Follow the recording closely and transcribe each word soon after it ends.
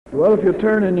Well, if you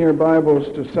turn in your Bibles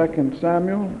to 2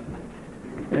 Samuel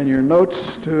and your notes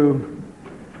to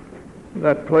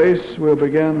that place, we'll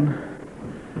begin.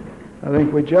 I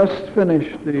think we just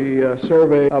finished the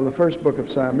survey of the first book of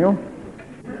Samuel.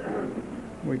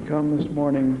 We come this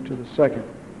morning to the second.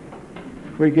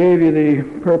 We gave you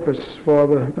the purpose for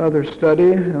the other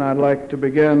study, and I'd like to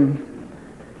begin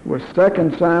with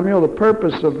 2 Samuel. The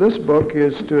purpose of this book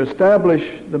is to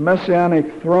establish the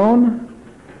Messianic throne,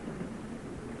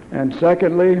 and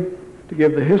secondly, to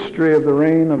give the history of the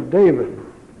reign of David.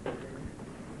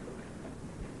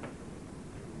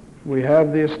 We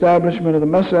have the establishment of the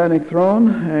Messianic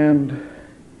throne and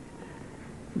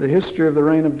the history of the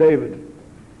reign of David.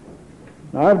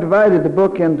 Now, I've divided the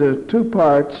book into two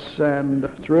parts, and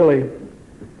it's really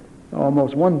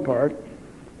almost one part.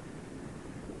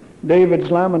 David's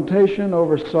lamentation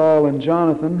over Saul and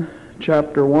Jonathan,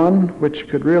 chapter 1, which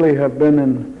could really have been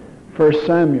in 1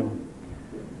 Samuel.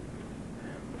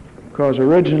 Because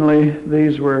originally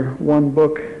these were one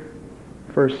book,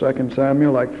 1st, 2nd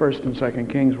Samuel, like 1st and 2nd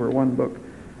Kings were one book.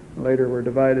 Later were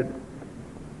divided.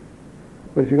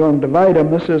 But if you're going to divide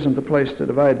them, this isn't the place to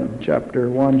divide them. Chapter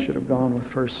 1 should have gone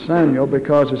with 1 Samuel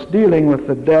because it's dealing with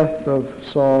the death of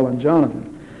Saul and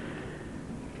Jonathan.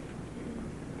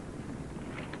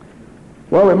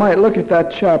 Well, we might look at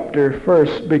that chapter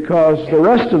first because the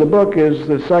rest of the book is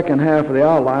the second half of the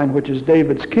outline, which is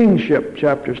David's kingship,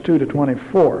 chapters 2 to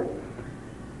 24.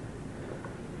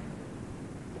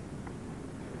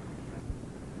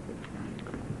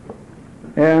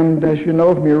 And as you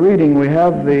know from your reading, we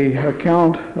have the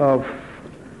account of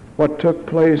what took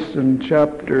place in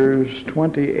chapters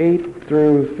 28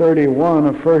 through 31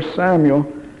 of 1 Samuel,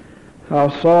 how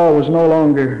Saul was no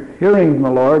longer hearing from the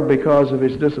Lord because of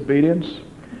his disobedience,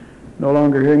 no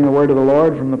longer hearing the word of the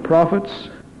Lord from the prophets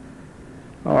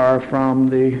or from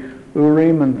the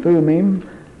Urim and Thummim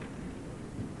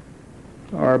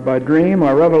or by dream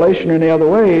or revelation or any other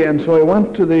way. And so he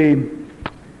went to the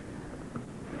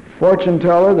fortune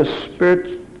teller, the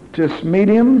spiritist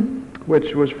medium,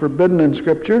 which was forbidden in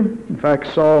Scripture. In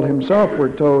fact, Saul himself,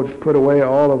 we're told, put away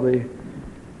all of the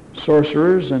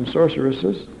sorcerers and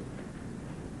sorceresses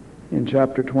in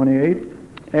chapter 28.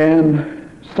 And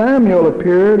Samuel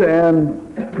appeared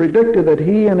and predicted that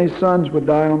he and his sons would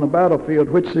die on the battlefield,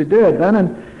 which they did. Then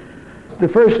in the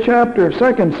first chapter of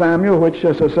 2 Samuel, which,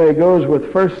 as I say, goes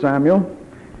with 1 Samuel,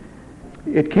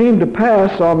 it came to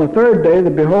pass on the third day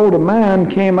that, behold, a man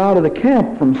came out of the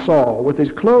camp from Saul with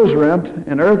his clothes rent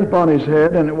and earth upon his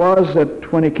head. And it was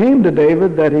that when he came to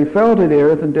David that he fell to the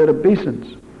earth and did obeisance.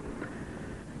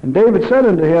 And David said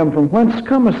unto him, From whence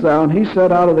comest thou? And he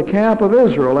said, Out of the camp of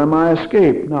Israel am I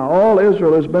escaped. Now all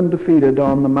Israel has been defeated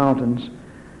on the mountains,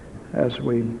 as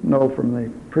we know from the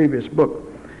previous book.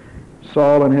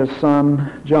 Saul and his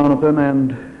son Jonathan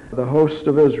and the host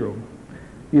of Israel,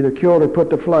 either killed or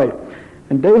put to flight.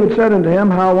 And David said unto him,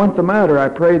 How went the matter? I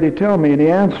pray thee tell me. And he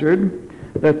answered,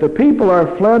 That the people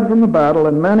are fled from the battle,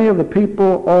 and many of the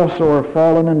people also are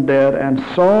fallen and dead, and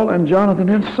Saul and Jonathan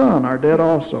his son are dead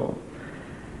also.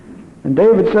 And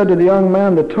David said to the young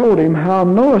man that told him, How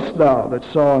knowest thou that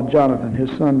Saul and Jonathan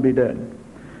his son be dead?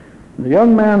 And the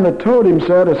young man that told him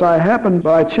said, As I happened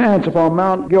by chance upon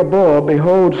Mount Gilboa,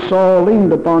 behold, Saul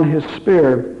leaned upon his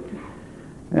spear,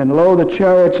 and lo, the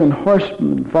chariots and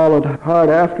horsemen followed hard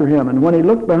after him. And when he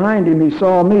looked behind him, he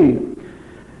saw me,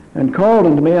 and called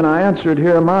unto me, and I answered,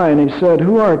 Here am I. And he said,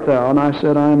 Who art thou? And I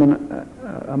said, I am an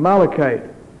Amalekite.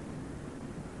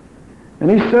 And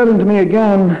he said unto me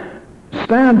again,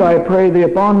 Stand, I pray thee,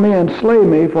 upon me, and slay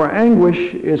me, for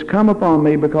anguish is come upon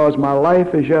me, because my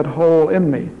life is yet whole in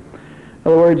me. In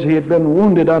other words, he had been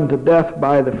wounded unto death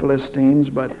by the Philistines,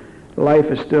 but life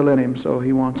is still in him, so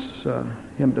he wants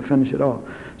him to finish it off.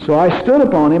 So I stood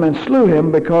upon him and slew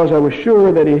him, because I was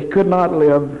sure that he could not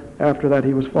live after that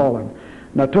he was fallen.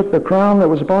 And I took the crown that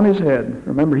was upon his head,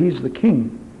 remember he's the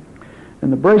king,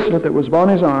 and the bracelet that was upon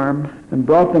his arm, and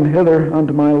brought them hither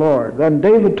unto my Lord. Then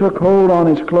David took hold on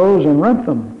his clothes and rent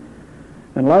them,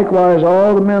 and likewise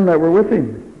all the men that were with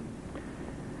him.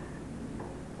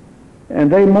 And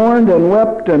they mourned and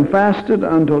wept and fasted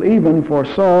until even for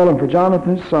Saul and for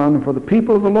Jonathan his son, and for the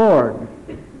people of the Lord,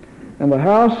 and the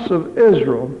house of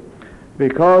Israel,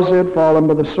 because they had fallen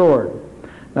by the sword.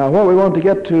 Now what we want to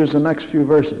get to is the next few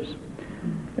verses.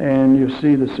 And you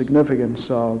see the significance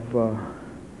of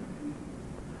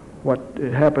what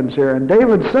happens here. And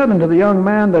David said unto the young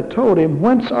man that told him,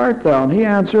 Whence art thou? And he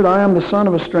answered, I am the son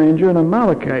of a stranger, an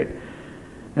Amalekite.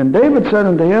 And David said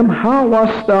unto him, How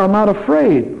wast thou not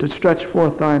afraid to stretch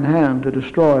forth thine hand to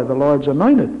destroy the Lord's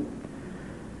anointed?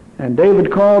 And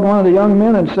David called one of the young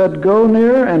men and said, Go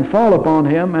near and fall upon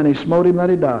him. And he smote him that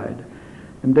he died.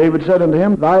 And David said unto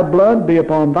him, Thy blood be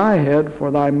upon thy head, for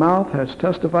thy mouth has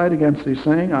testified against thee,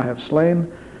 saying, I have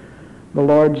slain the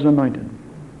Lord's anointed.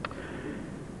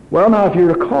 Well, now, if you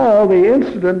recall the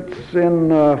incidents in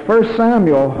 1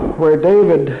 Samuel where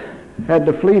David had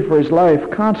to flee for his life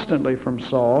constantly from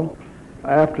Saul,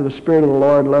 after the Spirit of the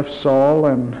Lord left Saul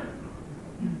and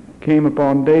came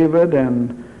upon David,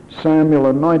 and Samuel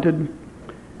anointed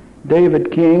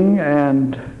David king,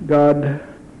 and God,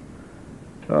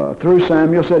 through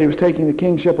Samuel, said he was taking the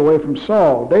kingship away from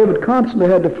Saul. David constantly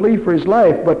had to flee for his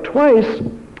life, but twice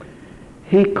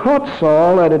he caught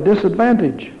Saul at a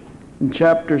disadvantage in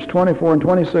chapters 24 and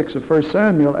 26 of 1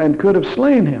 Samuel, and could have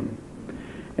slain him.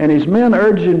 And his men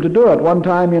urged him to do it. One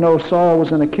time, Saul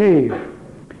was in a cave,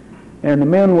 and the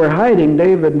men were hiding,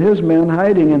 David and his men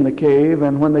hiding in the cave,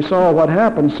 and when they saw what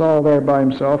happened, Saul there by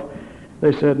himself,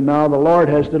 they said, Now the Lord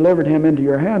has delivered him into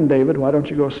your hand, David, why don't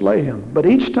you go slay him? But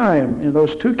each time, in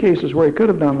those two cases where he could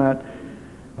have done that,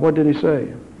 what did he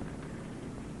say?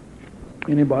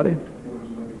 Anybody?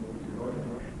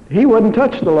 He wouldn't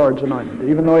touch the Lord's anointed,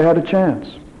 even though he had a chance.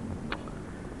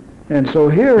 And so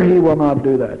here he will not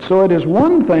do that. So it is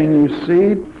one thing, you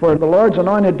see, for the Lord's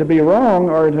anointed to be wrong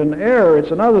or an error.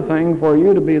 It's another thing for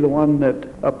you to be the one that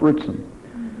uproots them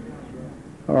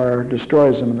or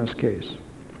destroys them in this case.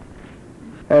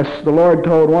 As the Lord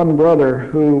told one brother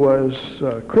who was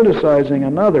criticizing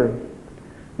another,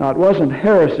 now it wasn't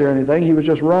heresy or anything, he was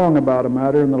just wrong about a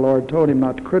matter, and the Lord told him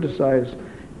not to criticize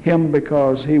him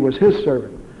because he was his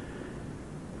servant.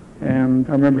 And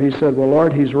I remember he said, Well,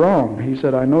 Lord, he's wrong. He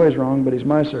said, I know he's wrong, but he's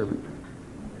my servant.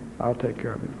 I'll take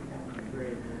care of him.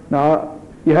 Now,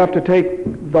 you have to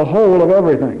take the whole of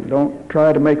everything. Don't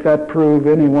try to make that prove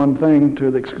any one thing to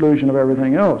the exclusion of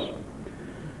everything else.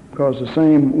 Because the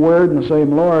same word and the same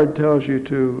Lord tells you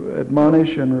to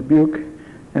admonish and rebuke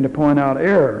and to point out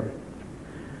error.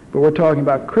 But we're talking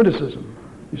about criticism.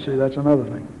 You see, that's another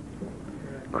thing.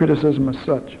 Criticism as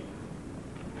such.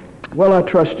 Well, I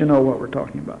trust you know what we're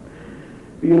talking about.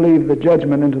 You leave the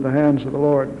judgment into the hands of the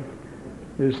Lord,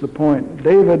 is the point.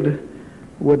 David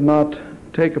would not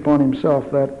take upon himself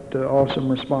that awesome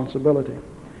responsibility.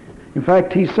 In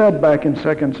fact, he said back in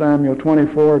 2 Samuel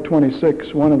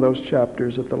 24:26, one of those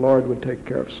chapters, that the Lord would take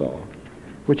care of Saul,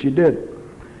 which he did.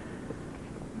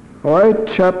 All right,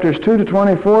 chapters 2 to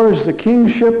 24 is the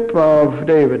kingship of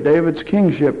David, David's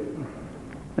kingship.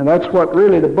 And that's what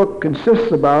really the book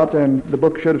consists about, and the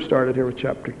book should have started here with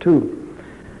chapter 2.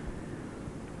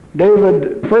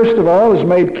 David, first of all, is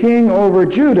made king over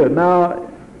Judah.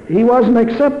 Now, he wasn't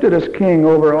accepted as king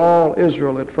over all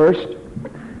Israel at first,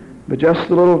 but just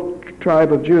the little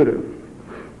tribe of Judah.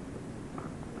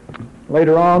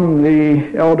 Later on,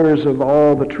 the elders of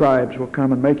all the tribes will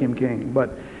come and make him king.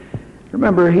 But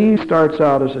remember, he starts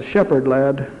out as a shepherd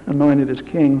lad, anointed as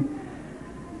king.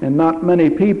 And not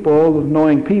many people,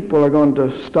 knowing people, are going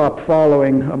to stop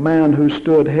following a man who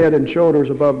stood head and shoulders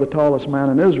above the tallest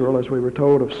man in Israel, as we were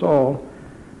told of Saul,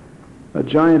 a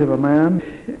giant of a man.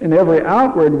 In every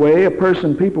outward way, a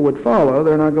person people would follow.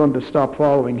 They're not going to stop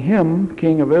following him,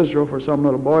 king of Israel, for some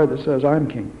little boy that says, I'm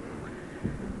king.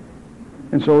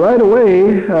 And so right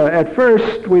away, at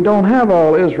first, we don't have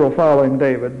all Israel following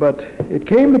David. But it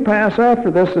came to pass after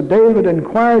this that David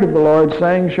inquired of the Lord,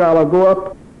 saying, Shall I go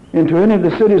up into any of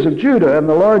the cities of Judah? And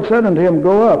the Lord said unto him,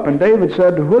 Go up. And David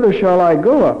said, Whither shall I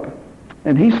go up?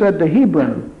 And he said, To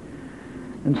Hebron.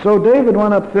 And so David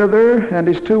went up thither, and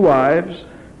his two wives.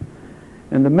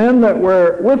 And the men that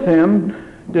were with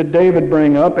him did David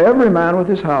bring up, every man with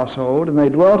his household, and they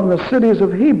dwelt in the cities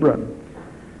of Hebron.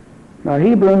 Now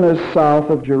Hebron is south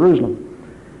of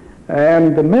Jerusalem.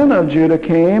 And the men of Judah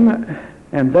came,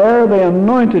 and there they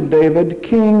anointed David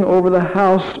king over the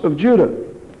house of Judah.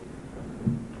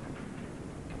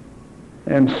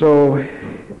 And so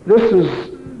this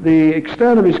is the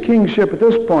extent of his kingship at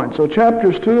this point. So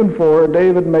chapters 2 and 4,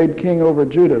 David made king over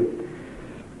Judah.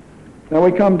 Now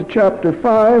we come to chapter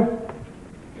 5,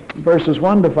 verses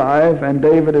 1 to 5, and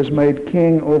David is made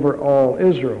king over all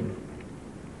Israel.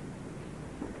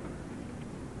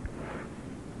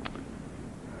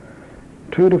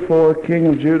 Two to 4, king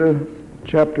of Judah.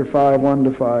 Chapter 5, 1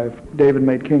 to 5, David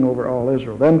made king over all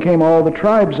Israel. Then came all the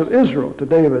tribes of Israel to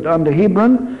David unto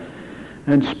Hebron,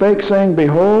 and spake, saying,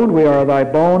 Behold, we are thy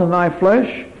bone and thy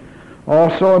flesh.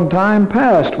 Also in time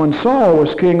past, when Saul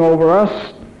was king over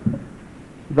us,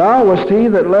 thou wast he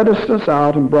that leddest us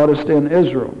out and broughtest in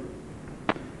Israel.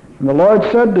 And the Lord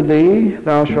said to thee,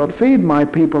 Thou shalt feed my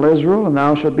people Israel, and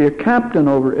thou shalt be a captain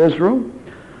over Israel.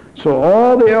 So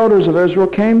all the elders of Israel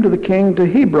came to the king to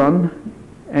Hebron,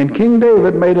 And King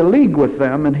David made a league with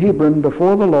them in Hebron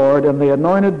before the Lord, and they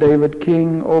anointed David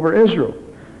king over Israel.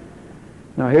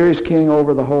 Now here he's king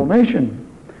over the whole nation.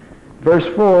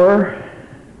 Verses 4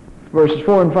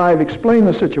 and 5 explain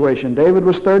the situation. David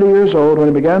was 30 years old when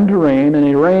he began to reign, and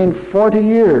he reigned 40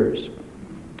 years.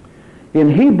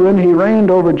 In Hebron he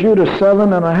reigned over Judah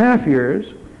 7.5 years,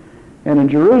 and in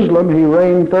Jerusalem he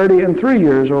reigned 33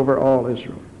 years over all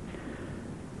Israel,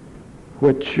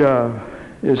 which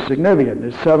is significant.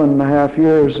 It's 7.5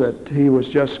 years that he was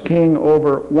just king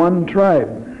over one tribe.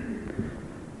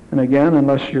 And again,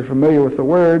 unless you're familiar with the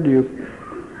word, you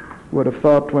would have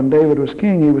thought when David was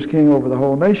king, he was king over the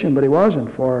whole nation, but he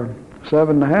wasn't. For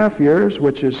 7.5 years,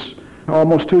 which is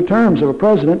almost 2 terms of a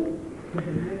president,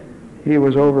 he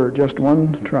was over just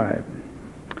one tribe.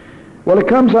 Well, it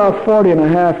comes out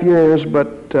 40.5 years,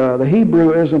 but the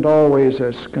Hebrew isn't always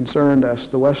as concerned as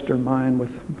the Western mind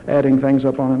with adding things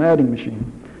up on an adding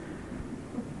machine.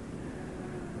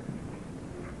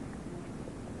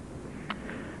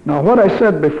 Now, what I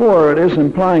said before, it is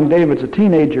implying David's a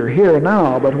teenager here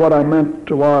now, but what I meant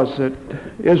was that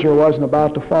Israel wasn't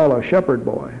about to follow a shepherd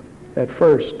boy at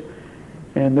first,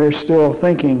 and they're still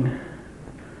thinking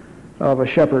of a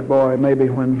shepherd boy maybe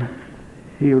when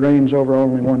he reigns over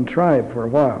only one tribe for a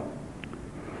while.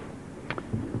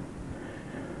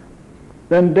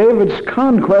 Then David's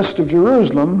conquest of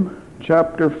Jerusalem,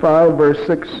 chapter 5, verse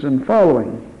 6 and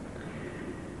following.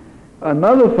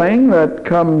 Another thing that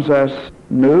comes as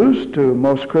news to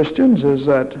most Christians is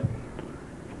that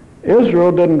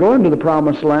Israel didn't go into the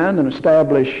Promised Land and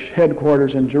establish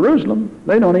headquarters in Jerusalem.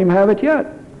 They don't even have it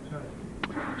yet.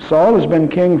 Saul has been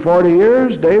king 40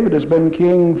 years. David has been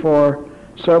king for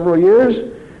several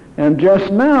years. And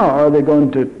just now are they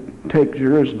going to take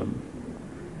Jerusalem.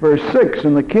 Verse 6,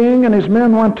 and the king and his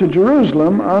men went to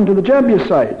Jerusalem unto the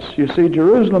Jebusites. You see,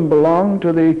 Jerusalem belonged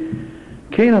to the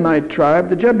Canaanite tribe,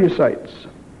 the Jebusites.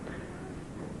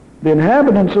 The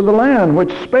inhabitants of the land,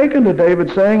 which spake unto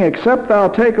David, saying, except thou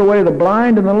take away the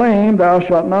blind and the lame, thou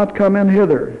shalt not come in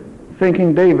hither,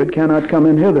 thinking David cannot come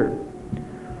in hither.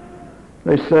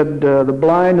 They said, the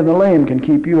blind and the lame can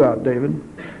keep you out, David,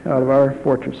 out of our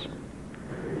fortress.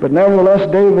 But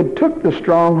nevertheless, David took the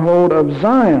stronghold of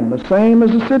Zion, the same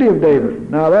as the city of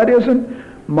David. Now that isn't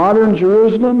modern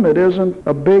Jerusalem. It isn't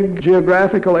a big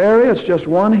geographical area. It's just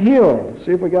one hill.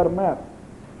 See if we got a map.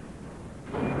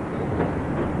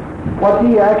 What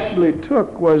he actually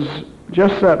took was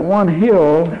just that one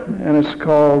hill, and it's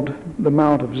called the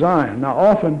Mount of Zion. Now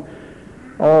often,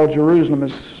 all Jerusalem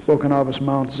is spoken of as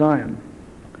Mount Zion.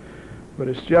 But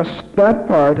it's just that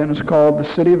part, and it's called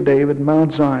the city of David,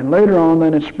 Mount Zion. Later on,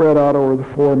 then it's spread out over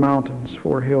the 4 mountains,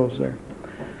 4 hills there.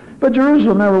 But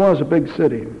Jerusalem never was a big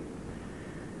city.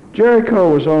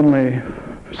 Jericho was only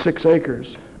 6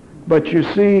 acres. But you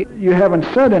see, you haven't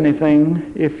said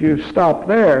anything if you stop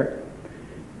there.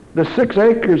 The 6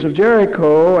 acres of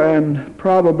Jericho, and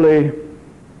probably,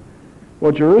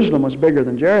 well, Jerusalem was bigger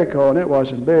than Jericho, and it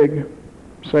wasn't big,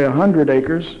 say 100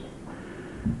 acres.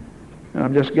 And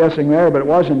I'm just guessing there, but it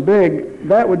wasn't big.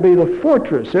 That would be the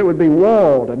fortress. It would be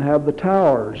walled and have the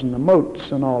towers and the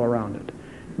moats and all around it.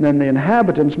 And then the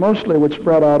inhabitants mostly would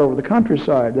spread out over the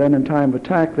countryside. Then in time of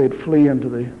attack, they'd flee into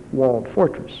the walled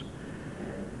fortress.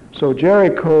 So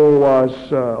Jericho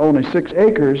was only 6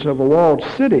 acres of a walled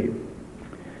city.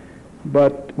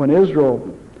 But when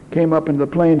Israel came up into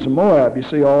the plains of Moab, you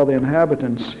see all the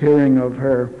inhabitants hearing of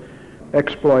her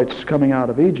exploits coming out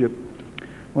of Egypt.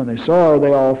 When they saw her,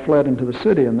 they all fled into the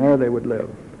city, and there they would live.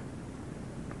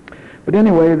 But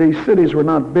anyway, these cities were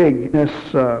not big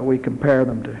as we compare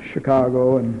them to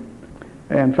Chicago. And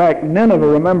in fact, Nineveh,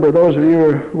 remember, those of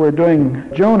you who are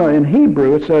doing Jonah in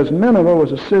Hebrew, it says Nineveh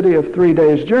was a city of 3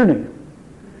 days' journey,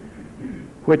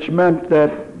 which meant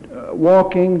that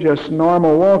walking, just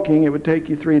normal walking, it would take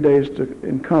you 3 days to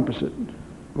encompass it,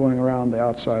 going around the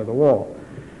outside of the wall.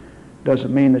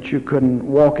 Doesn't mean that you couldn't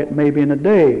walk it maybe in a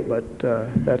day, but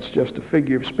that's just a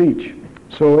figure of speech.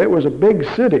 So it was a big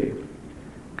city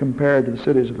compared to the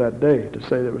cities of that day, to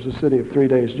say that it was a city of 3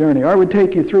 days' journey. Or it would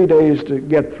take you 3 days to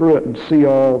get through it and see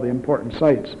all the important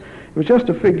sights. It was just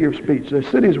a figure of speech. The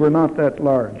cities were not that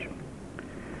large.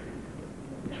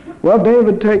 Well,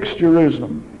 David takes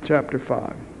Jerusalem, chapter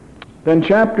 5. Then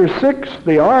chapter 6,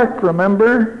 the ark,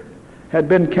 remember, had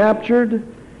been captured,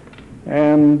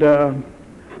 and the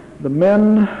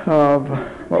men of,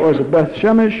 Beth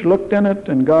Shemesh looked in it,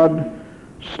 and God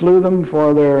slew them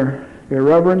for their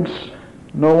irreverence.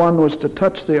 No one was to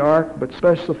touch the ark but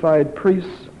specified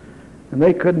priests, and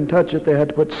they couldn't touch it. They had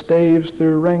to put staves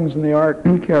through rings in the ark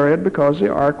and carry it, because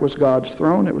the ark was God's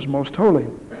throne. It was most holy.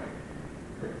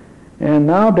 And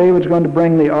now David's going to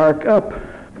bring the ark up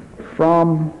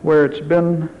from where it's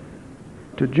been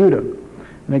to Judah.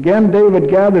 And again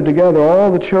David gathered together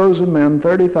all the chosen men,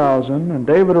 30,000, and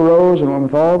David arose and went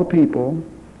with all the people.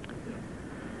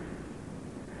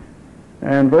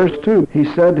 And verse 2, he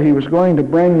said he was going to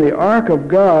bring the ark of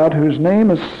God, whose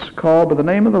name is called by the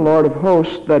name of the Lord of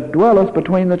hosts, that dwelleth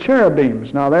between the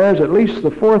cherubims. Now there's at least the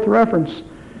fourth reference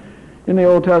in the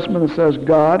Old Testament that says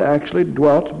God actually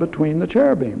dwelt between the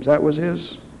cherubims. That was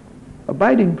his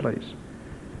abiding place.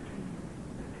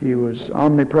 He was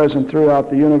omnipresent throughout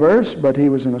the universe, but he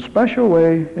was in a special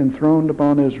way enthroned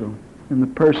upon Israel in the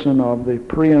person of the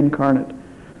pre-incarnate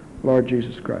Lord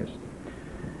Jesus Christ.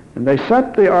 And they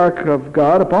set the ark of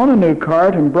God upon a new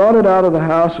cart and brought it out of the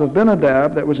house of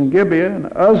Abinadab that was in Gibeah,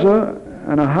 and Uzzah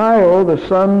and Ahio, the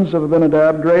sons of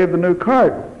Abinadab, drave the new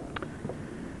cart.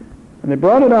 And they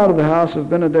brought it out of the house of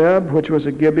Abinadab, which was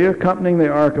at Gibeah, accompanying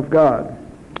the ark of God.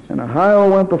 And Ahio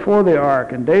went before the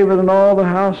ark, and David and all the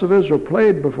house of Israel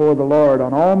played before the Lord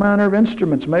on all manner of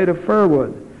instruments made of fir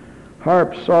wood,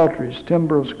 harps, psalteries,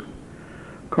 timbrels,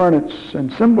 cornets,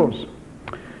 and cymbals.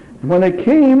 And when they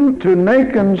came to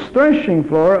Nachon's threshing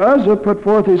floor, Uzzah put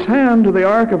forth his hand to the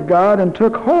ark of God and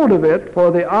took hold of it, for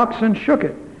the oxen shook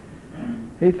it.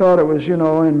 He thought it was,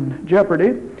 in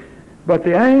jeopardy. But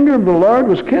the anger of the Lord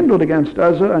was kindled against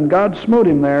Uzzah, and God smote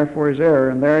him there for his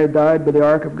error, and there he died by the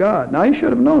ark of God. Now he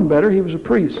should have known better. He was a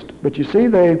priest. But you see,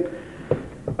 they,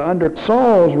 under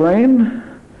Saul's reign,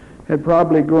 had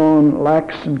probably grown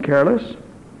lax and careless.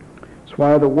 That's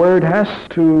why the word has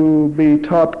to be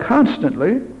taught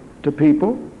constantly to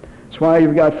people. That's why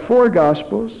you've got 4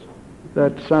 Gospels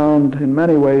that sound in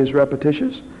many ways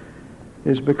repetitious,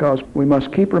 is because we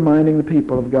must keep reminding the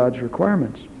people of God's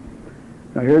requirements.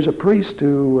 Now here's a priest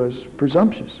who was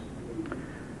presumptuous.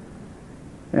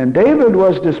 And David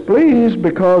was displeased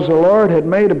because the Lord had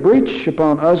made a breach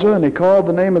upon Uzzah, and he called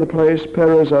the name of the place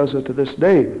Perez Uzzah to this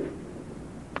day.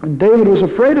 And David was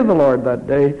afraid of the Lord that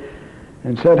day,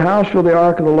 and said, How shall the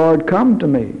ark of the Lord come to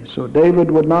me? So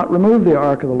David would not remove the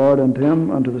ark of the Lord unto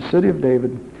him, unto the city of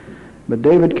David. But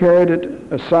David carried it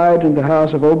aside into the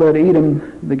house of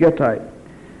Obed-Edom the Gittite.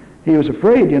 He was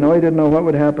afraid, he didn't know what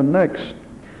would happen next.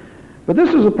 But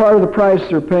this is a part of the price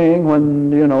they're paying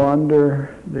when,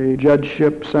 under the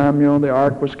judgeship Samuel, the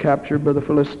ark was captured by the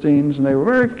Philistines, and they were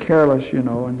very careless,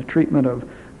 in the treatment of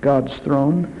God's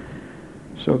throne.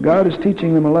 So God is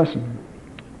teaching them a lesson.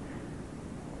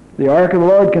 The ark of the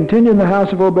Lord continued in the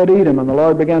house of Obed-Edom, and the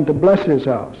Lord began to bless his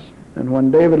house. And when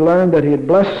David learned that he had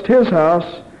blessed his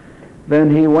house,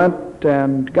 then he went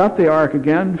and got the ark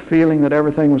again, feeling that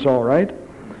everything was all right.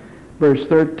 Verse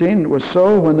 13, it was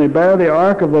so when they bare the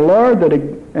ark of the Lord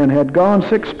and had gone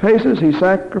 6 paces, he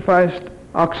sacrificed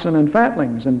oxen and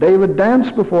fatlings. And David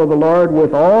danced before the Lord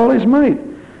with all his might.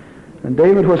 And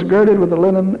David was girded with a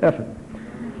linen ephod.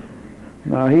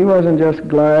 Now, he wasn't just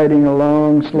gliding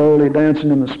along, slowly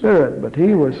dancing in the Spirit, but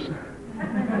he was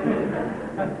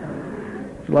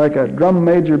like a drum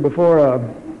major before a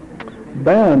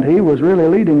band. He was really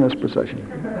leading this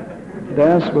procession.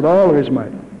 Danced with all of his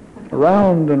might,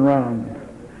 around and round.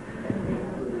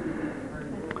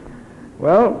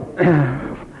 Well,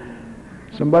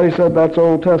 somebody said that's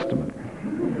Old Testament.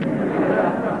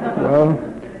 Well,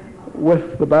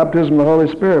 with the baptism of the Holy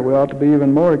Spirit, we ought to be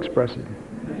even more expressive.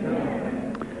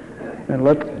 And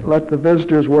let the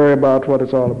visitors worry about what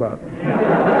it's all about.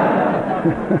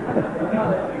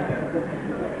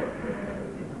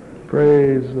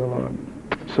 Praise the Lord.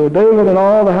 So David and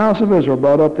all the house of Israel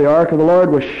brought up the ark of the Lord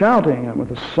with shouting and with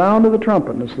the sound of the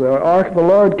trumpet. And as the ark of the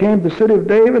Lord came to the city of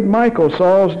David, Michal,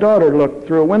 Saul's daughter, looked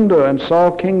through a window and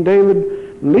saw King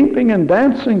David leaping and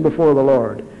dancing before the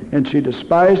Lord. And she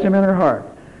despised him in her heart,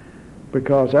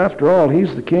 because after all,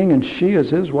 he's the king and she is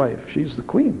his wife. She's the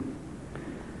queen.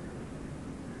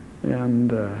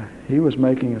 And he was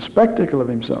making a spectacle of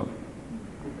himself.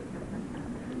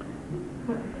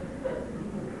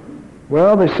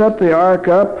 Well, they set the ark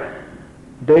up.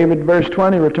 David, verse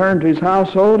 20, returned to his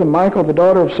household, and Michal, the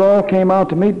daughter of Saul, came out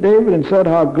to meet David and said,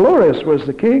 How glorious was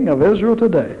the king of Israel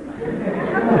today.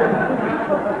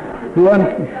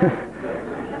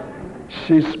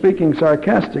 She's speaking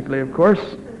sarcastically, of course.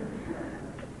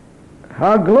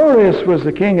 How glorious was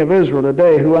the king of Israel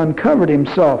today, who uncovered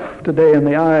himself today in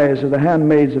the eyes of the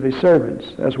handmaids of his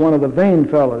servants, as one of the vain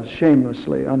fellows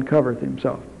shamelessly uncovereth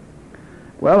himself.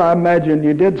 Well, I imagine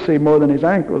you did see more than his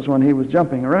ankles when he was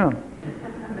jumping around.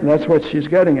 And that's what she's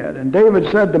getting at. And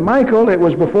David said to Michal, It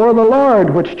was before the Lord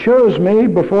which chose me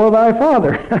before thy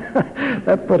father.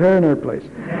 That put her in her place.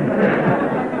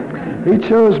 He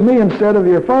chose me instead of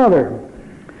your father,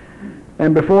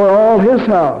 and before all his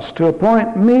house, to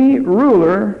appoint me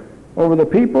ruler over the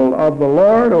people of the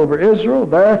Lord, over Israel.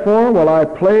 Therefore will I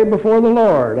play before the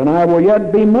Lord, and I will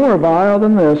yet be more vile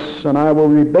than this, and I will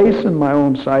rebase in my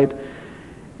own sight.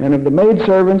 And of the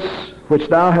maidservants which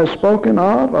thou hast spoken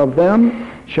of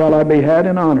them shall I be had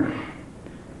in honor.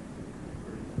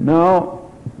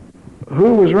 Now,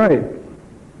 who was right?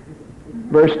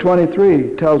 Verse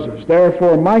 23 tells us,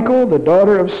 Therefore Michal, the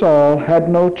daughter of Saul, had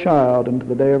no child unto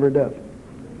the day of her death.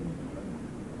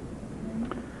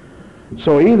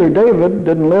 So either David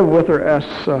didn't live with her as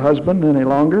a husband any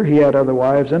longer, he had other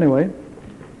wives anyway,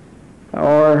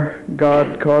 or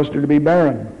God caused her to be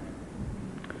barren.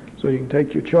 So you can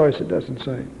take your choice, it doesn't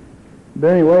say. But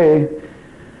anyway,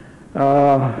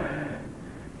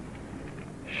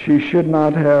 she should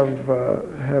not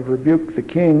have rebuked the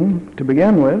king to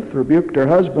begin with, rebuked her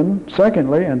husband,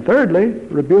 secondly, and thirdly,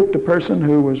 rebuked a person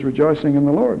who was rejoicing in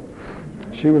the Lord.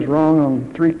 She was wrong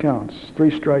on 3 counts. 3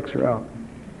 strikes her out.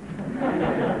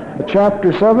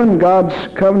 Chapter 7, God's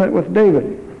covenant with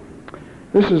David.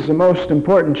 This is the most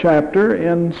important chapter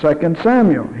in 2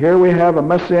 Samuel. Here we have a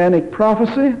messianic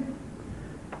prophecy.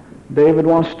 David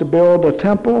wants to build a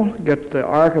temple, get the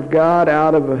Ark of God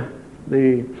out of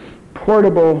the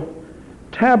portable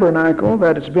tabernacle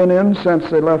that it's been in since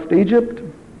they left Egypt,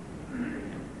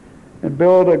 and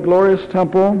build a glorious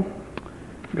temple.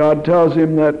 God tells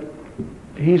him that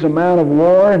he's a man of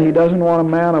war, and he doesn't want a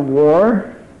man of war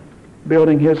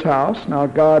building his house. Now,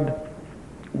 God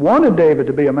wanted David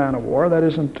to be a man of war. That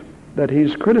isn't that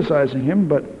he's criticizing him,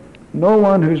 but no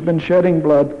one who's been shedding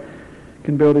blood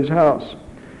can build his house.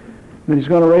 And he's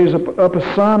going to raise up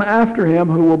a son after him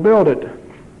who will build it.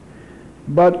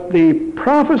 But the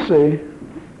prophecy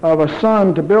of a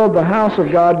son to build the house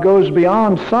of God goes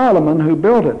beyond Solomon, who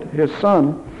built it, his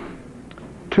son,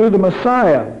 to the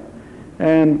Messiah.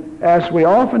 And as we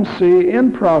often see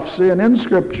in prophecy and in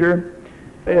Scripture,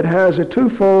 it has a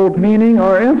twofold meaning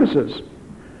or emphasis.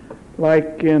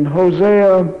 Like in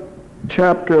Hosea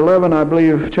chapter 11, I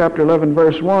believe, chapter 11,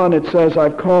 verse 1, it says,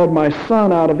 I've called my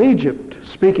son out of Egypt,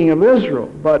 speaking of Israel.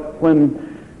 But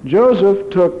when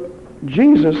Joseph took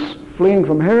Jesus, fleeing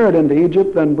from Herod into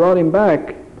Egypt, then brought him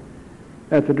back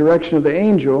at the direction of the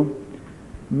angel,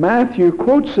 Matthew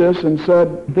quotes this and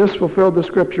said, this fulfilled the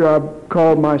scripture, I've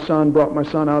called my son, brought my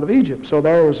son out of Egypt. So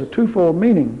there was a twofold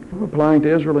meaning applying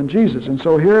to Israel and Jesus. And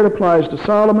so here it applies to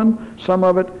Solomon, some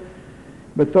of it,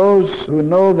 but those who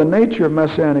know the nature of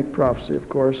messianic prophecy, of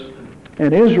course,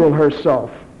 and Israel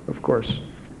herself, of course,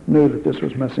 knew that this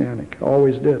was messianic,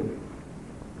 always did.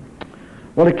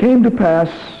 Well, it came to pass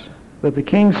that the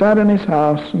king sat in his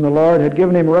house, and the Lord had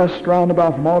given him rest round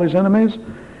about from all his enemies,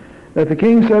 that the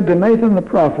king said to Nathan the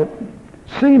prophet,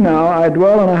 See now, I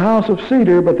dwell in a house of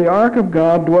cedar, but the ark of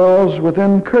God dwells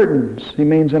within curtains. He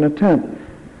means in a tent.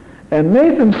 And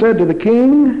Nathan said to the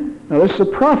king, now this is a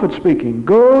prophet speaking,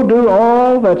 Go do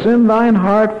all that's in thine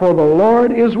heart, for the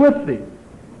Lord is with thee.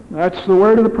 That's the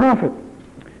word of the prophet.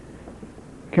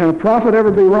 Can a prophet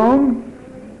ever be wrong?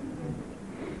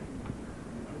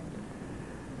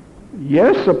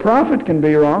 Yes, a prophet can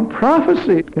be wrong.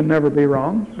 Prophecy can never be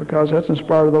wrong because that's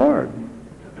inspired of the Lord.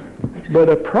 But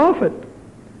a prophet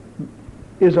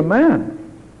is a man.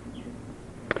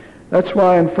 That's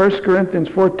why in 1 Corinthians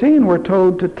 14 we're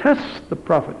told to test the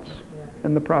prophets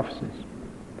and the prophecies.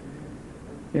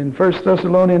 In 1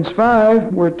 Thessalonians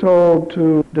 5 we're told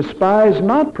to despise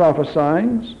not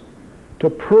prophesying, to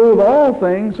prove all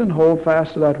things and hold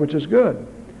fast to that which is good.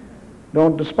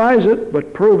 Don't despise it,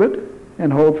 but prove it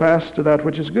and hold fast to that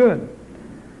which is good.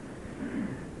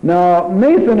 Now,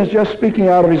 Nathan is just speaking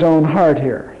out of his own heart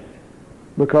here,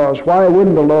 because why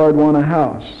wouldn't the Lord want a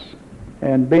house?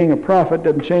 And being a prophet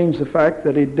didn't change the fact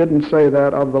that he didn't say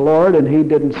that of the Lord, and he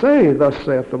didn't say, Thus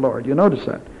saith the Lord. You notice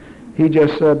that. He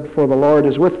just said, For the Lord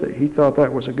is with thee. He thought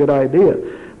that was a good idea.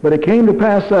 But it came to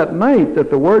pass that night that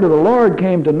the word of the Lord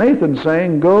came to Nathan,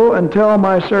 saying, Go and tell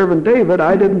my servant David,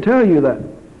 I didn't tell you that.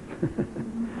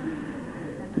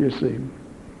 You see.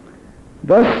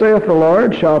 Thus saith the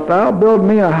Lord, Shalt thou build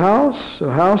me a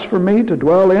house for me to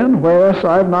dwell in, whereas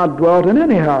I have not dwelt in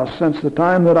any house since the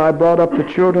time that I brought up the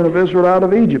children of Israel out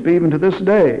of Egypt, even to this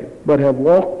day, but have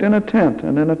walked in a tent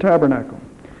and in a tabernacle.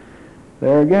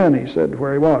 There again, he said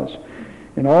where he was.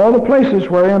 In all the places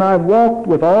wherein I have walked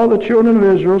with all the children of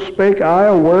Israel, spake I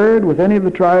a word with any of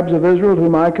the tribes of Israel,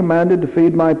 whom I commanded to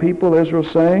feed my people Israel,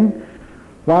 saying,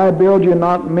 Why build ye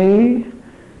not me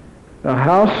a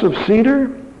house of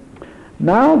cedar?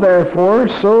 Now therefore,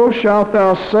 so shalt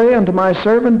thou say unto my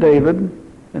servant David,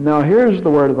 and now here's the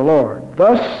word of the Lord.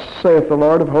 Thus saith the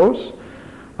Lord of hosts,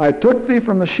 I took thee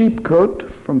from the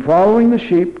sheepcote, from following the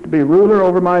sheep, to be ruler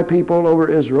over my people, over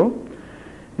Israel.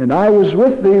 And I was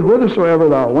with thee whithersoever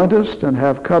thou wentest, and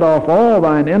have cut off all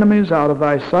thine enemies out of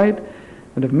thy sight,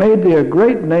 and have made thee a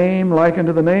great name, like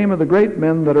unto the name of the great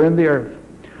men that are in the earth.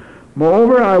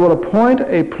 Moreover, I will appoint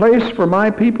a place for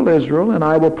my people Israel, and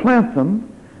I will plant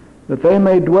them, that they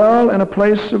may dwell in a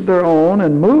place of their own,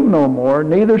 and move no more,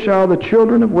 neither shall the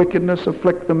children of wickedness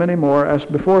afflict them any more, as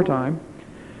beforetime.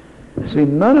 See,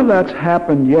 none of that's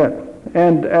happened yet.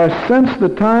 And as since the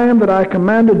time that I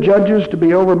commanded judges to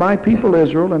be over my people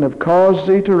Israel, and have caused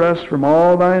thee to rest from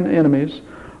all thine enemies,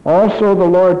 also the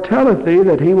Lord telleth thee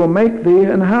that he will make thee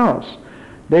an house.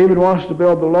 David wants to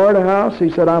build the Lord a house. He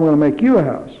said, I'm going to make you a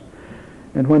house.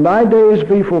 And when thy days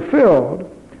be fulfilled,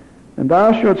 and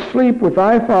thou shalt sleep with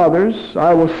thy fathers,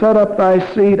 I will set up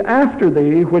thy seed after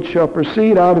thee, which shall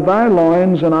proceed out of thy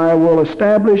loins, and I will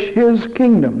establish his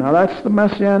kingdom. Now that's the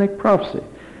Messianic prophecy.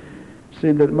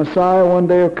 See, that Messiah one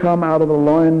day will come out of the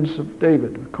loins of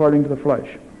David, according to the flesh.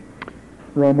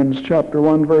 Romans chapter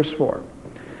 1, verse 4.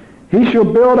 He shall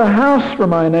build a house for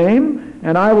my name,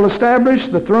 and I will establish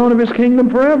the throne of his kingdom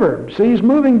forever. See, he's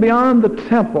moving beyond the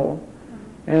temple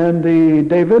and the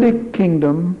Davidic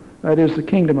kingdom, that is the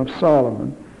kingdom of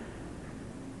Solomon.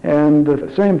 And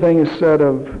the same thing is said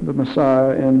of the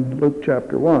Messiah in Luke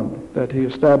chapter 1, that he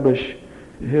establish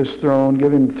his throne,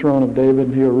 give him the throne of David,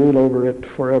 and he'll rule over it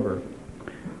forever.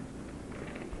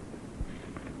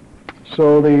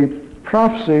 So the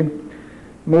prophecy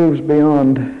moves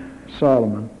beyond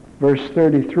Solomon. Verse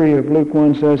 33 of Luke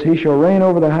 1 says, he shall reign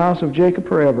over the house of Jacob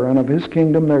forever, and of his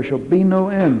kingdom there shall be no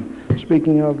end.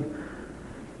 Speaking of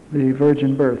the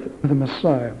virgin birth of the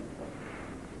Messiah.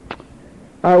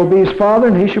 I will be his father,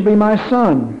 and he shall be my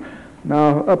son.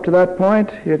 Now, up to that point,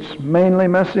 it's mainly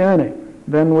messianic.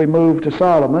 Then we move to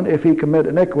Solomon. If he commit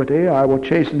iniquity, I will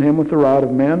chasten him with the rod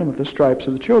of men and with the stripes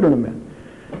of the children of men.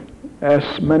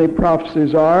 As many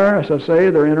prophecies are, as I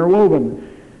say, they're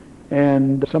interwoven.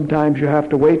 And sometimes you have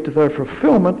to wait to their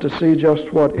fulfillment to see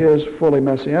just what is fully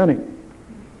messianic.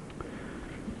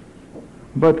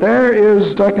 But there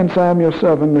is 2 Samuel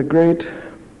 7, the great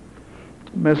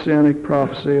messianic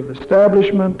prophecy of the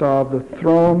establishment of the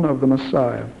throne of the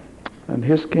Messiah and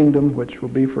his kingdom, which will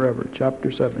be forever.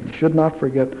 Chapter 7. You should not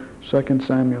forget 2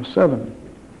 Samuel 7.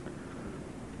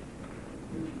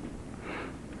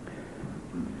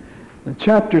 The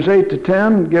chapters 8 to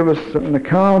 10 give us an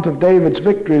account of David's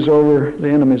victories over the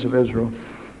enemies of Israel,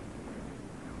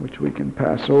 which we can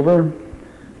pass over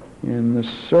in this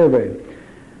survey.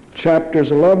 Chapters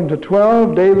 11 to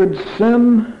 12, David's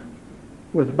sin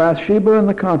with Bathsheba and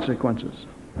the consequences.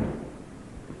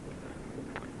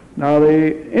 Now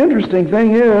the interesting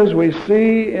thing is, we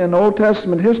see in Old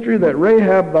Testament history that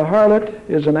Rahab the harlot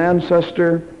is an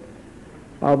ancestor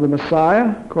of the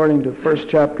Messiah. According to the first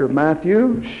chapter of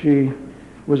Matthew, she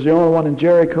was the only one in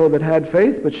Jericho that had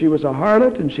faith, but she was a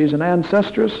harlot, and she's an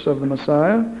ancestress of the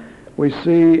Messiah. We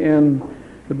see in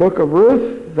the book of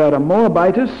Ruth that a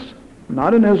Moabitess,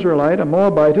 not an Israelite, a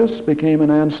Moabitess, became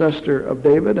an ancestor of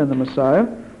David and the Messiah.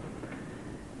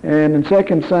 And in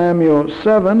 2 Samuel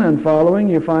 7 and following,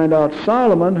 you find out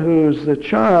Solomon, who's the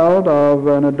child of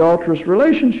an adulterous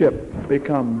relationship,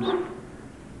 becomes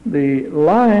the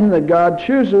line that God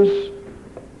chooses,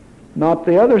 not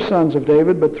the other sons of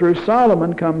David, but through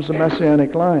Solomon comes the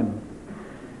Messianic line.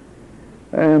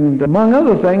 And among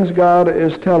other things, God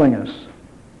is telling us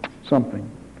something.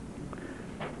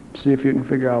 See if you can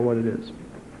figure out what it is.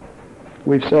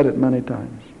 We've said it many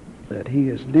times, that he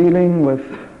is dealing with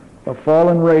a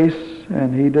fallen race,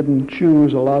 and he didn't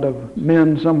choose a lot of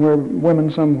men somewhere,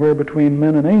 women somewhere between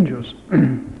men and angels.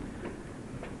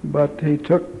 But he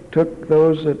took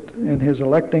those that in his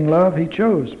electing love he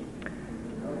chose.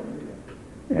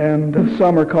 And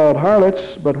some are called harlots,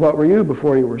 but what were you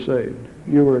before you were saved?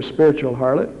 You were a spiritual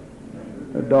harlot,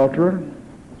 adulterer.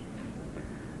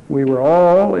 We were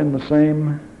all in the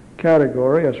same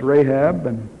category as Rahab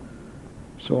and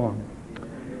so on.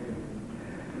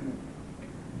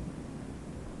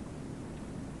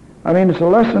 I mean, it's a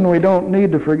lesson we don't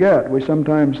need to forget. We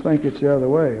sometimes think it's the other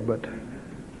way, but the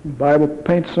Bible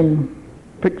paints some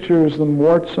pictures, them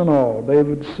warts and all.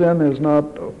 David's sin is not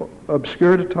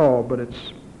obscured at all, but it's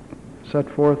set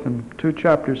forth in 2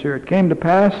 chapters here. It came to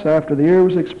pass after the year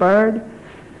was expired,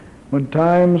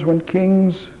 when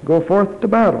kings go forth to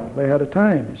battle. They had a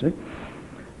time, you see.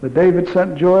 That David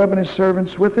sent Joab and his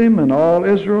servants with him and all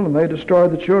Israel, and they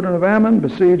destroyed the children of Ammon,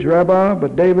 besieged Rabbah,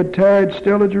 but David tarried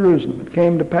still at Jerusalem. It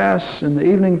came to pass in the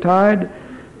evening tide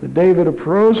that David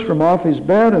arose from off his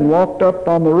bed and walked up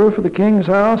on the roof of the king's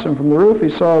house, and from the roof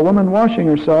he saw a woman washing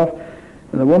herself,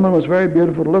 and the woman was very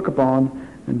beautiful to look upon.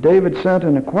 And David sent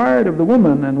and inquired of the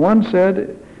woman, and one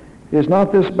said, Is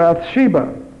not this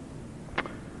Bathsheba,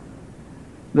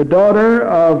 the daughter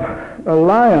of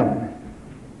Eliam,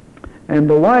 and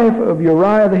the wife of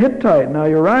Uriah the Hittite. Now,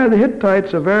 Uriah the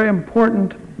Hittite's a very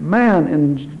important man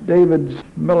in David's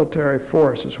military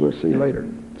force, as we'll see later.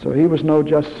 So he was no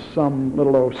just some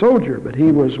little old soldier, but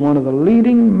he was one of the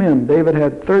leading men. David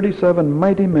had 37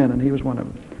 mighty men, and he was one of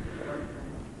them.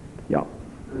 Yeah.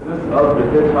 Is this of the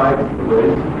Hittite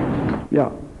race? Yeah,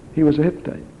 he was a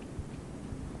Hittite.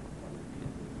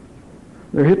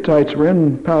 The Hittites were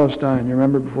in Palestine, you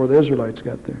remember, before the Israelites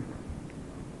got there.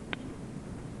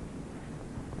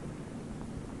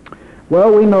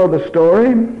 Well, we know the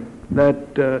story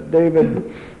that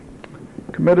David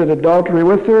committed adultery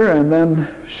with her and then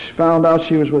found out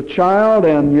she was with child,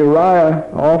 and Uriah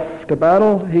off to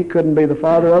battle. He couldn't be the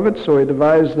father of it, so he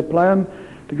devised the plan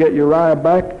to get Uriah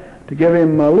back to give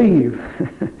him leave.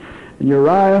 And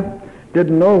Uriah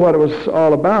didn't know what it was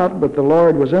all about, but the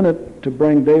Lord was in it to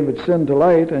bring David's sin to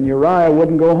light, and Uriah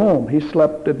wouldn't go home. He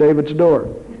slept at David's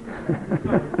door.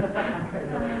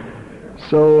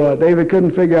 So David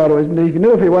couldn't figure out, he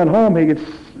knew if he went home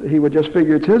he would just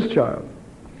figure it's his child.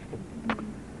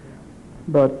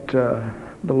 But the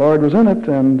Lord was in it,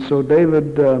 and so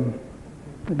David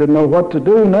didn't know what to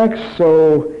do next,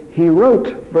 so he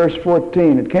wrote, verse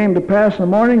 14, "It came to pass in the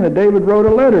morning that David wrote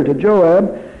a letter to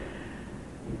Joab,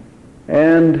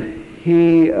 and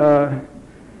he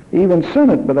even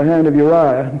sent it by the hand of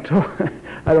Uriah."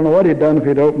 I don't know what he'd done if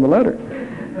he'd opened the letter,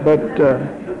 but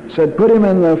said, "Put him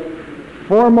in the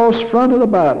foremost front of the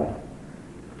battle,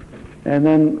 and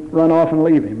then run off and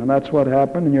leave him." And that's what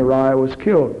happened, and Uriah was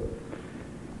killed.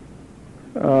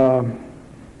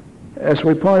 As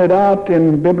we pointed out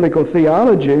in biblical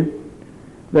theology,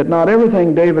 that not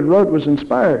everything David wrote was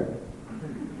inspired.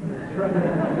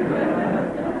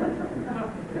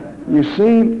 You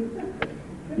see,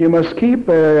 you must keep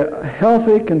a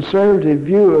healthy, conservative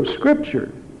view of Scripture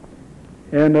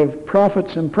and of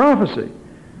prophets and prophecy.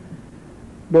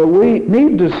 But we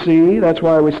need to see, that's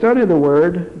why we study the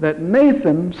Word, that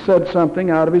Nathan said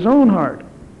something out of his own heart.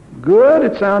 Good,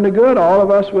 it sounded good. All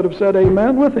of us would have said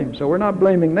amen with him, so we're not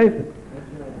blaming Nathan.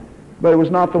 But it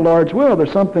was not the Lord's will.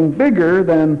 There's something bigger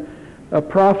than a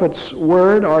prophet's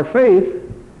word or faith,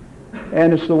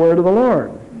 and it's the word of the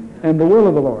Lord and the will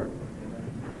of the Lord.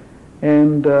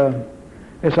 And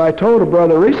as I told a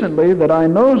brother recently that I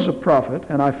knows a prophet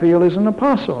and I feel is an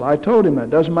apostle. I told him that. It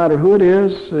doesn't matter who it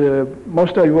is.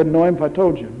 Most of you wouldn't know him if I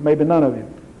told you. Maybe none of you.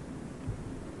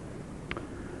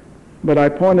 But I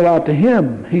pointed out to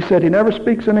him, he said he never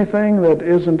speaks anything that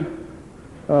isn't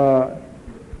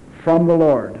from the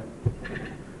Lord.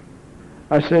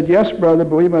 I said, yes, brother,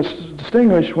 but we must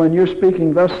distinguish when you're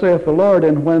speaking, thus saith the Lord,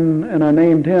 and I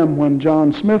named him when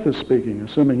John Smith is speaking,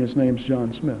 assuming his name's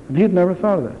John Smith. And he'd never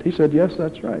thought of that. He said, yes,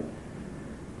 that's right.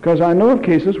 Because I know of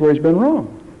cases where he's been wrong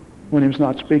when he was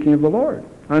not speaking of the Lord.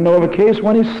 I know of a case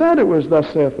when he said it was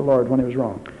thus saith the Lord when he was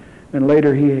wrong. And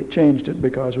later he changed it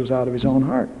because it was out of his own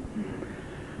heart.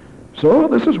 So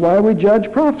this is why we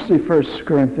judge prophecy, 1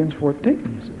 Corinthians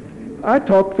 14. You see. I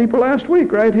talked to people last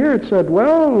week right here. It said,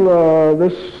 well,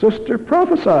 this sister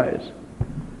prophesies.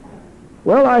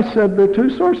 Well, I said there are two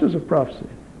sources of prophecy.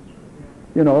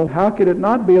 You know, how could it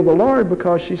not be of the Lord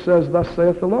because she says, thus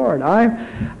saith the Lord?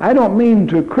 I don't mean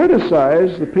to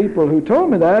criticize the people who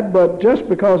told me that, but just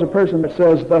because a person that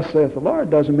says, thus saith the Lord,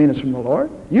 doesn't mean it's from the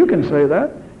Lord. You can say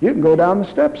that. You can go down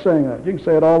the steps saying that. You can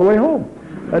say it all the way home.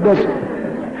 That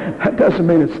doesn't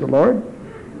mean it's the Lord.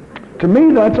 To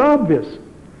me, that's obvious.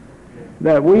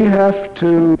 That we have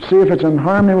to see if it's in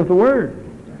harmony with the Word.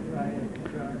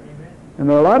 And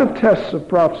there are a lot of tests of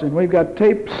prophecy. And we've got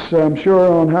tapes, I'm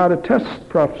sure, on how to test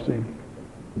prophecy.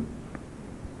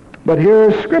 But here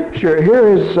is Scripture. Here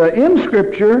is, in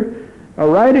Scripture, a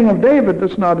writing of David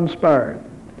that's not inspired.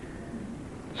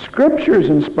 Scripture is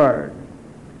inspired.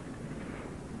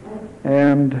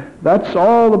 And that's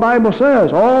all the Bible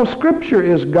says. All Scripture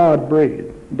is God-breathed.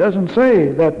 It doesn't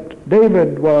say that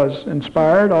David was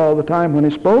inspired all the time when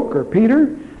he spoke, or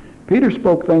Peter. Peter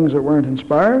spoke things that weren't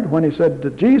inspired. When he said to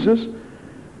Jesus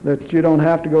that you don't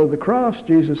have to go to the cross,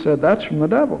 Jesus said, that's from the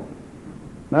devil.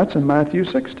 That's in Matthew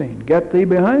 16. Get thee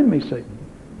behind me, Satan.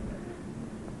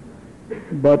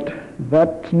 But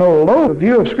that's no low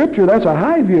view of Scripture. That's a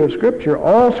high view of Scripture.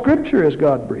 All Scripture is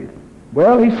God-breathed.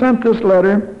 Well, he sent this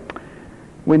letter.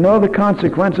 We know the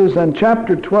consequences. In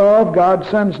chapter 12, God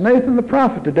sends Nathan the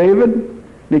prophet to David.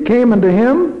 He came unto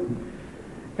him,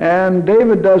 and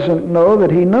David doesn't know that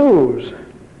he knows.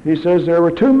 He says there were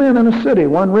two men in a city,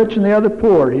 one rich and the other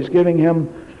poor. He's giving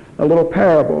him a little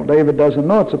parable. David doesn't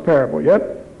know it's a parable yet.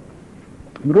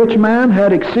 The rich man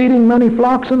had exceeding many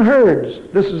flocks and herds.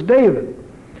 This is David.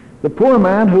 The poor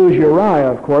man, who's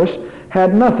Uriah, of course,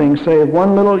 had nothing save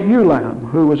one little ewe lamb,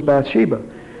 who was Bathsheba,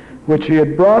 which he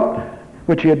had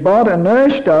bought and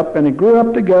nourished up, and he grew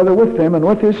up together with him and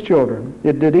with his children.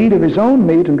 It did eat of his own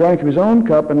meat and drank of his own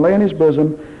cup and lay in his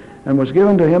bosom, and was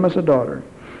given to him as a daughter.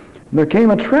 And there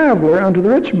came a traveler unto the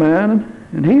rich man,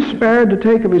 and he spared to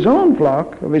take of his own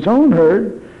flock, of his own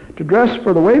herd, to dress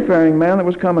for the wayfaring man that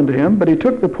was coming to him. But he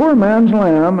took the poor man's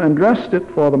lamb and dressed it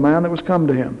for the man that was come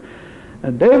to him.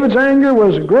 And David's anger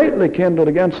was greatly kindled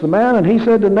against the man, and he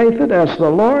said to Nathan, As the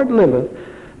Lord liveth,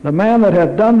 the man that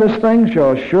hath done this thing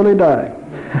shall surely die.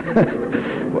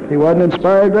 He wasn't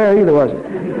inspired there either, was he?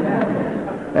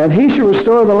 And he shall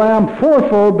restore the lamb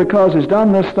fourfold, because he's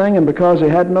done this thing, and because he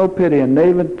had no pity. And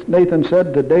Nathan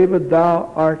said to David,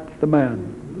 Thou art the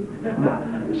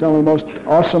man. Some of the most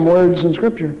awesome words in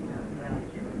Scripture.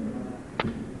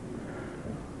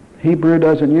 Hebrew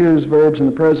doesn't use verbs in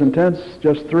the present tense,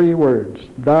 just 3 words.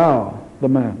 Thou, the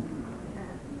man.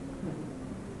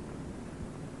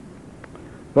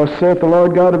 Thus saith the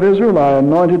Lord God of Israel, I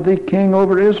anointed thee king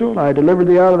over Israel. I delivered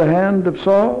thee out of the hand of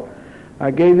Saul. I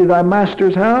gave thee thy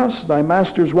master's house, thy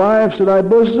master's wives to thy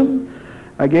bosom.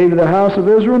 I gave thee the house of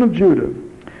Israel and of Judah.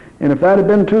 And if that had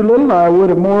been too little, I would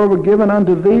have moreover given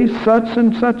unto thee such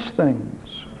and such things.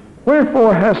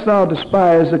 Wherefore hast thou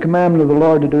despised the commandment of the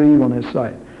Lord to do evil in his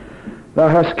sight? Thou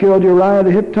hast killed Uriah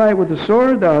the Hittite with the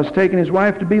sword. Thou hast taken his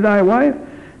wife to be thy wife,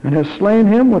 and hast slain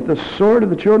him with the sword of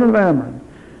the children of Ammon.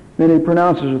 Then he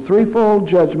pronounces a threefold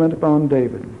judgment upon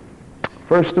David.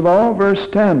 First of all, verse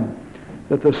 10,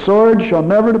 that the sword shall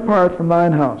never depart from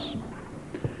thine house.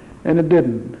 And it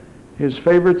didn't. His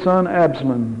favorite son,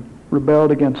 Absalom,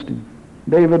 rebelled against him.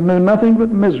 David knew nothing but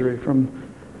misery from...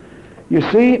 You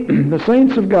see, the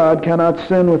saints of God cannot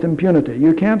sin with impunity.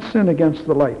 You can't sin against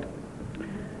the light.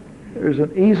 There's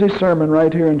an easy sermon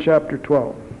right here in chapter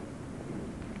 12.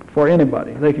 For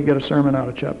anybody. They could get a sermon out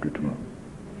of chapter 12.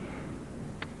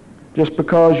 Just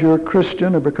because you're a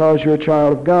Christian or because you're a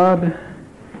child of God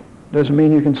doesn't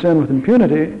mean you can sin with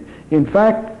impunity. In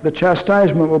fact, the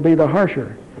chastisement will be the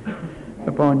harsher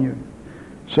upon you.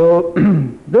 So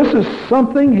this is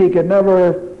something he could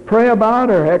never pray about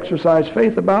or exercise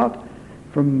faith about.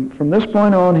 From this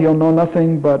point on, he'll know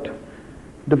nothing but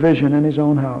division in his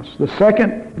own house. The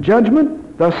second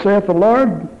judgment, thus saith the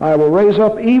Lord, I will raise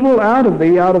up evil out of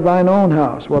thee, out of thine own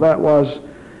house. Well, that was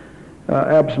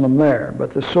Absalom there.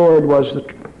 But the sword was the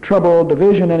trouble,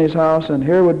 division in his house, and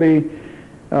here would be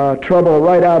trouble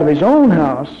right out of his own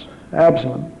house,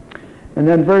 Absalom. And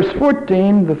then verse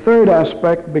 14, the third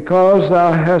aspect, because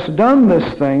thou hast done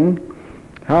this thing,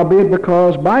 howbeit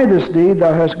because by this deed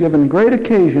thou hast given great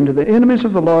occasion to the enemies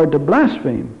of the Lord to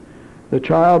blaspheme, the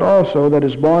child also that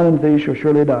is born unto thee shall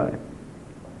surely die.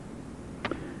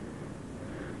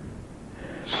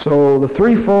 So the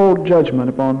threefold judgment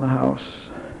upon the house.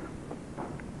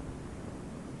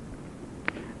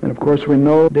 And of course we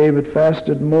know David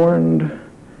fasted, mourned.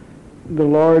 The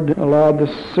Lord allowed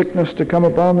the sickness to come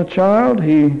upon the child.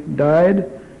 He died.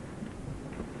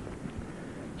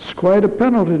 It's quite a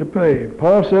penalty to pay.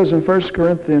 Paul says in 1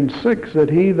 Corinthians 6 that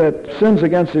he that sins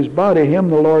against his body, him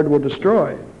the Lord will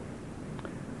destroy.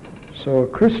 So a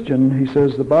Christian, he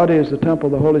says, the body is the temple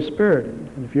of the Holy Spirit.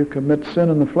 And if you commit sin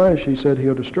in the flesh, he said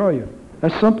he'll destroy you.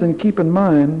 That's something to keep in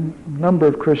mind. A number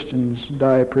of Christians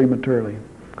die prematurely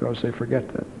because they forget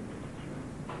that.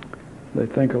 They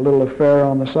think a little affair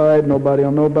on the side, nobody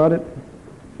will know about it.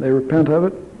 They repent of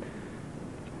it.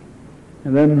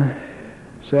 And then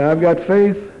say, I've got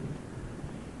faith.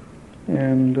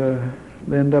 And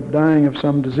they end up dying of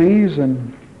some disease,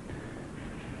 and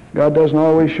God doesn't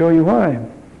always show you why.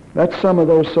 That's some of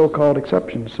those so-called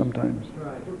exceptions sometimes.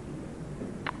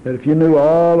 Right. That if you knew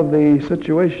all of the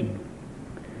situation,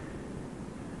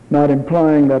 not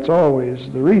implying that's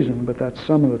always the reason, but that's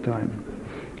some of the time.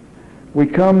 We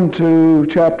come to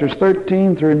chapters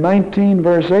 13 through 19,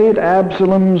 verse 8,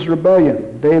 Absalom's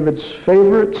rebellion. David's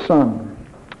favorite son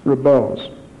rebels.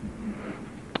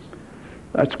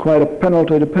 That's quite a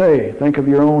penalty to pay. Think of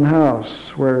your own house,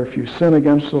 where if you sin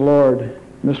against the Lord,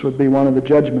 this would be one of the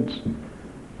judgments,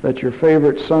 that your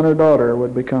favorite son or daughter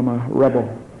would become a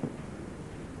rebel.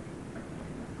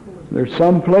 There's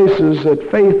some places that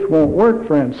faith won't work,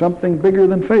 friends, something bigger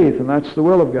than faith, and that's the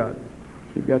will of God.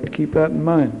 You've got to keep that in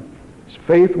mind.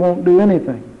 Faith won't do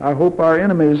anything. I hope our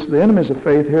enemies, the enemies of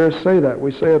faith, hear us say that.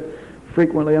 We say it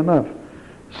frequently enough.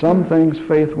 Some things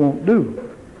faith won't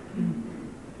do.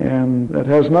 And that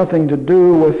has nothing to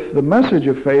do with the message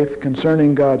of faith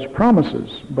concerning God's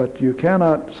promises. But you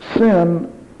cannot sin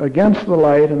against the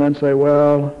light and then say,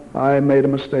 well, I made a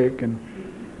mistake, and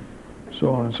so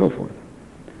on and so forth.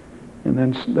 And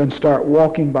then start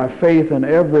walking by faith in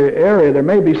every area. There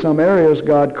may be some areas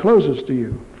God closes to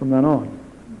you from then on.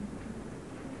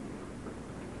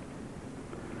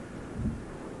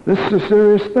 This is a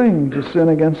serious thing to sin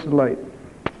against the light.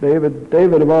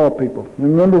 David of all people.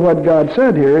 Remember what God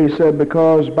said here. He said,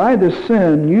 because by this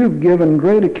sin you've given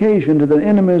great occasion to the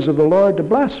enemies of the Lord to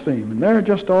blaspheme. And they're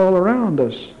just all around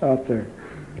us out there.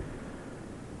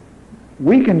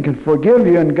 We can forgive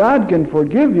you and God can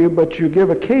forgive you, but you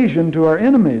give occasion to our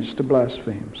enemies to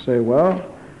blaspheme. Say, well,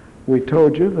 we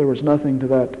told you there was nothing to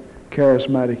that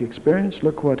charismatic experience.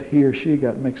 Look what he or she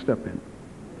got mixed up in.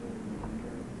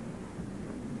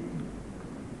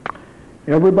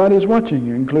 Everybody's watching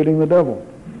you, including the devil.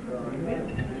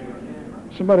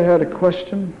 Somebody had a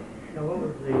question? What were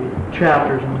the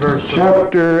chapters and verses?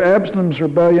 Chapter Absalom's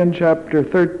Rebellion, chapter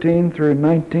 13 through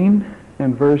 19,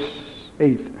 and verse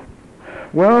 8.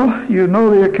 Well, you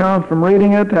know the account from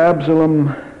reading it.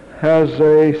 Absalom has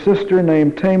a sister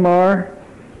named Tamar.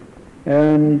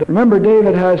 And remember,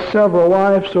 David has several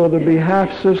wives, so there'll be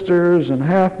half-sisters and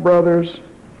half-brothers,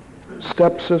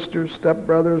 step-sisters,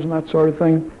 step-brothers, and that sort of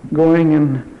thing, going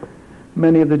in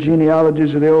many of the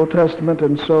genealogies of the Old Testament.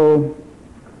 And so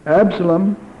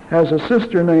Absalom has a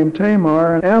sister named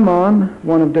Tamar, and Ammon,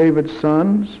 one of David's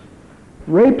sons,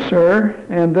 rapes her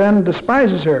and then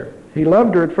despises her. He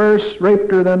loved her at first, raped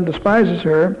her, then despises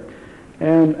her.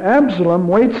 And Absalom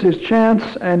waits his chance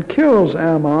and kills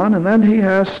Ammon, and then he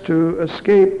has to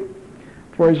escape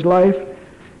for his life.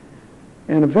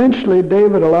 And eventually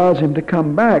David allows him to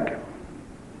come back.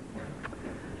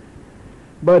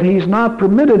 But he's not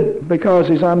permitted, because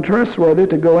he's untrustworthy,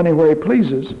 to go anywhere he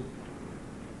pleases.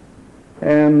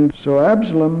 And so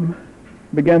Absalom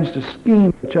begins to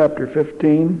scheme, chapter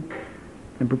 15,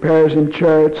 and prepares him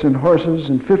chariots and horses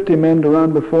and 50 men to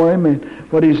run before him. And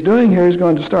what he's doing here is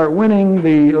going to start winning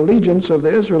the allegiance of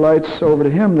the Israelites over to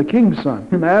him, the king's son.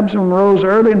 And Absalom rose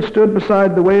early and stood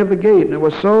beside the way of the gate. And it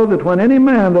was so that when any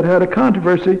man that had a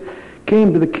controversy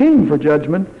came to the king for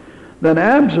judgment, then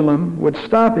Absalom would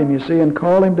stop him, you see, and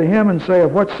call him to him and say,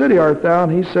 of what city art thou?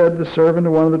 And he said, the servant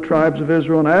of one of the tribes of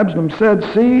Israel. And Absalom said,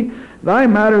 see, thy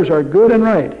matters are good and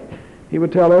right. He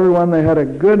would tell everyone they had a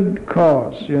good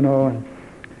cause, and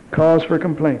cause for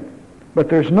complaint. But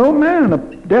there's no man, a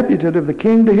deputy of the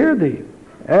king, to hear thee.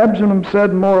 Absalom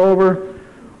said, moreover,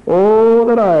 oh,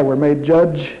 that I were made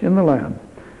judge in the land,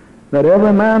 that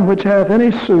every man which hath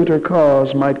any suit or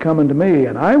cause might come unto me,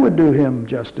 and I would do him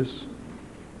justice.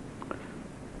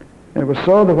 And it was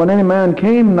so that when any man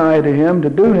came nigh to him to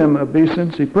do him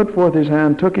obeisance, he put forth his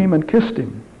hand, took him, and kissed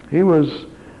him. He was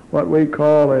what we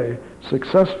call a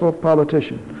successful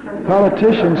politician.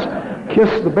 Politicians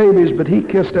kiss the babies, but he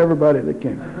kissed everybody that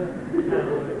came.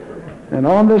 And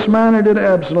on this manner did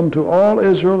Absalom to all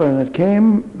Israel, and that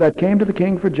came to the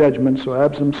king for judgment. So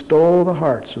Absalom stole the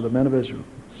hearts of the men of Israel.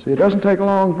 See, it doesn't take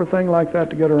long for a thing like that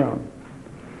to get around.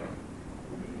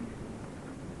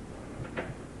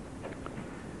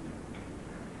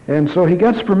 And so he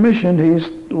gets permission. He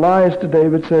lies to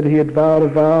David, said he had vowed a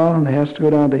vow, and he has to go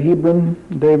down to Hebron.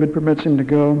 David permits him to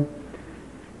go.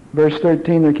 Verse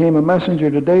 13, there came a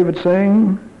messenger to David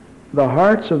saying, the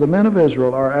hearts of the men of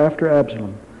Israel are after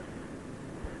Absalom.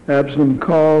 Absalom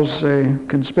calls a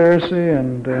conspiracy,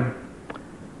 and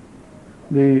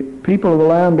the people of the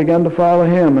land began to follow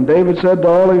him. And David said to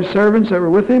all his servants that were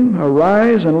with him,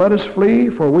 arise and let us flee,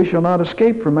 for we shall not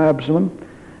escape from Absalom.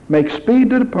 Make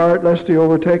speed to depart, lest he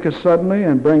overtake us suddenly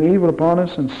and bring evil upon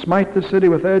us and smite the city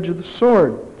with the edge of the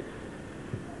sword.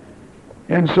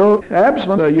 And so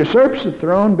Absalom usurps the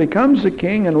throne, becomes the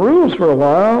king, and rules for a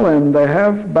while, and they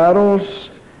have battles,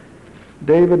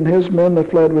 David and his men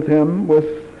that fled with him, with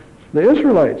the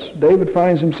Israelites. David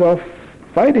finds himself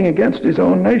fighting against his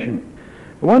own nation.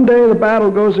 One day the battle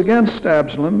goes against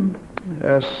Absalom,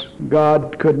 as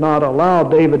God could not allow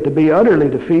David to be utterly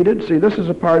defeated. See, this is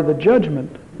a part of the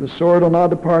judgment. The sword will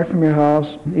not depart from your house.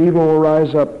 Evil will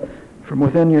rise up from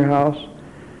within your house.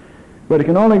 But it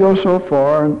can only go so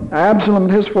far. And Absalom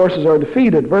and his forces are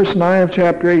defeated. Verse 9 of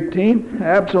chapter 18,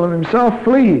 Absalom himself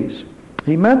flees.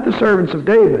 He met the servants of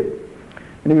David.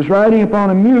 And he was riding upon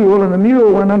a mule, and the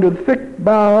mule went under the thick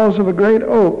boughs of a great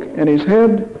oak, and his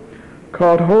head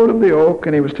caught hold of the oak,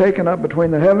 and he was taken up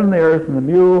between the heaven and the earth, and the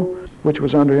mule which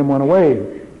was under him went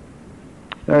away.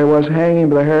 There he was, hanging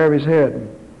by the hair of his head.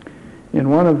 In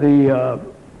one of the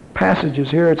passages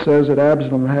here, it says that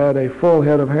Absalom had a full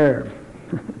head of hair,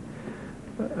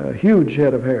 a huge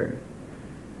head of hair,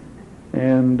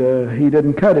 and he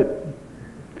didn't cut it.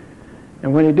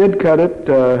 And when he did cut it,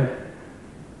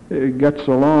 it got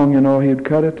so long, he'd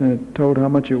cut it, and it told how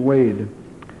much it weighed.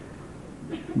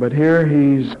 But here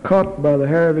he's caught by the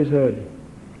hair of his head.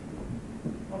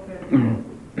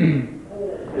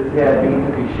 His head needs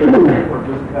to be shaved or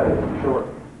just cut it short?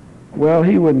 Well,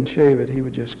 he wouldn't shave it. He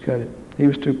would just cut it. He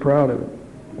was too proud of it.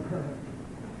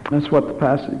 That's what the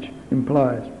passage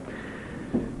implies.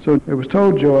 So it was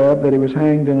told Joab that he was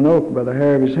hanged in an oak by the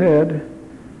hair of his head.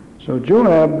 So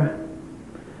Joab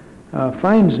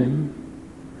finds him.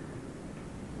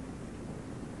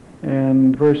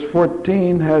 And verse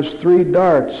 14 has 3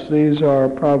 darts. These are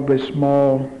probably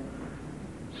small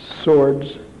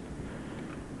swords.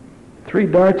 3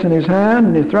 darts in his hand,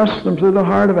 and he thrusts them through the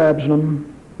heart of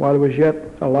Absalom while he was yet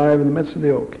alive in the midst of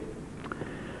the oak.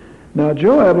 Now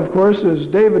Joab, of course, is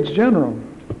David's general.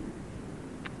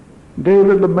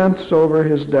 David laments over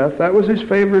his death. That was his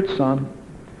favorite son.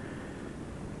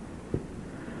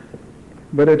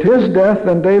 But at his death,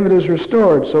 then David is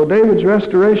restored. So David's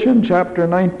restoration, chapter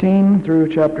 19 through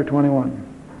chapter 21.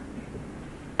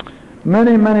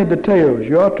 Many, many details.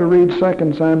 You ought to read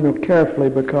 2 Samuel carefully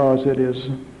because it is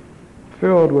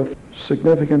filled with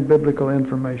significant biblical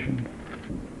information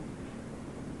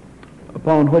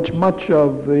upon which much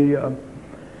of the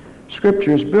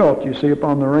Scripture is built, you see,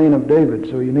 upon the reign of David.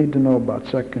 So you need to know about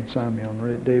 2 Samuel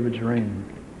and David's reign.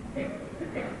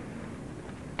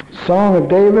 Song of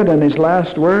David and his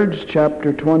last words,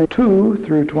 chapter 22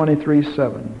 through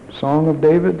 23:7. Song of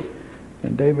David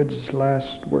and David's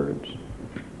last words.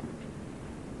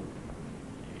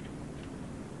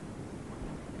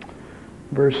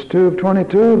 Verse 2 of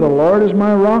 22, the Lord is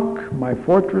my rock, my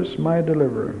fortress, my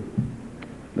deliverer.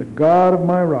 The God of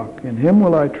my rock, in him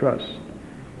will I trust.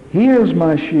 He is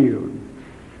my shield.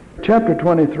 Chapter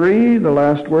 23, the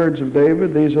last words of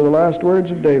David. These are the last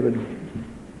words of David.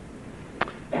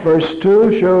 Verse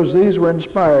 2 shows these were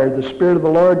inspired. The Spirit of the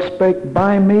Lord spake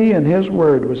by me, and his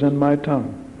word was in my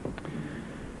tongue.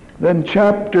 Then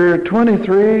chapter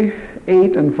 23,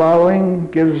 8 and following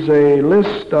gives a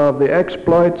list of the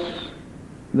exploits,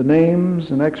 the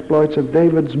names and exploits of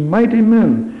David's mighty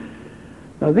men.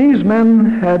 Now these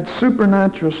men had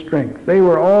supernatural strength. They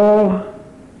were all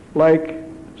like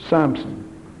Samson.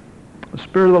 The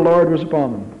Spirit of the Lord was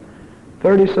upon them.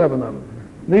 37 of them.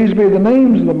 These be the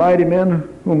names of the mighty men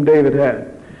whom David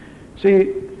had.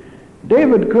 See,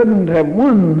 David couldn't have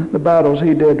won the battles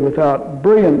he did without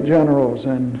brilliant generals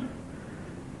and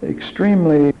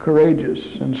extremely courageous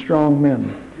and strong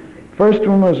men. First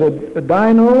one was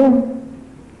Adino,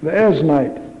 the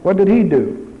Eznite. What did he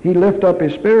do? He lifted up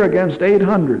his spear against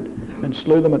 800 and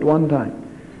slew them at one time.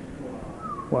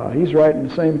 Wow, he's right in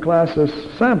the same class as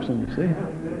Samson, you see.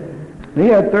 He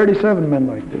had 37 men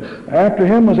like this. After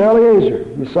him was Eleazar,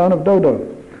 the son of Dodo.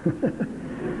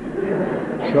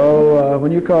 So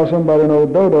when you call somebody an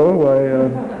old Dodo,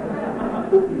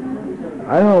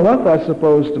 I don't know what that's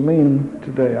supposed to mean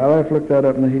today. I'll have to look that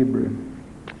up in the Hebrew.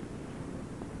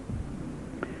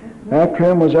 After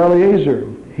him was Eleazar.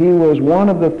 He was one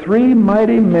of the 3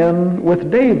 mighty men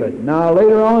with David. Now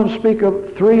later on I'll speak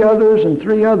of 3 others and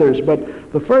 3 others,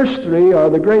 but the first 3 are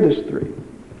the greatest 3.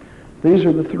 These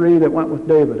are the 3 that went with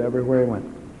David everywhere he went.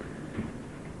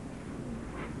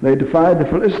 They defied the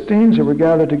Philistines that were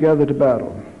gathered together to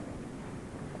battle.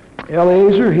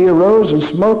 Eleazar, he arose and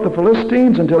smote the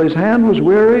Philistines until his hand was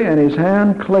weary and his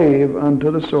hand clave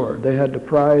unto the sword. They had to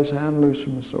pry his hand loose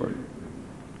from the sword.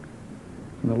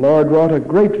 And the Lord wrought a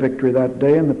great victory that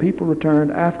day, and the people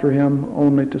returned after him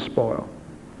only to spoil.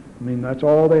 I mean, that's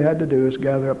all they had to do is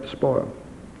gather up the spoil.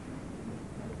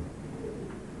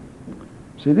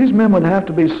 See, these men would have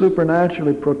to be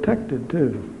supernaturally protected,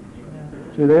 too.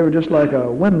 See, they were just like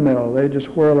a windmill. They just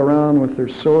whirl around with their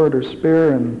sword or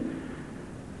spear and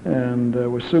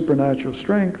with supernatural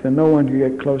strength, and no one could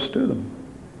get close to them.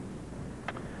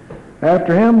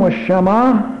 After him was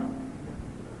Shammah.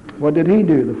 What did he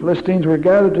do? The Philistines were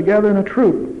gathered together in a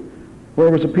troop,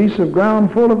 where was a piece of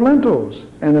ground full of lentils.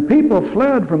 And the people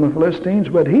fled from the Philistines,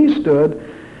 but he stood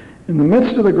in the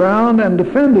midst of the ground and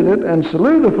defended it and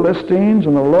slew the Philistines,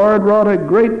 and the Lord wrought a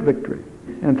great victory.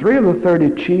 And 3 of the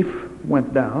 30 chief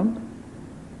went down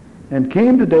and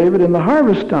came to David in the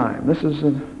harvest time. This is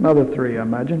another 3, I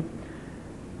imagine.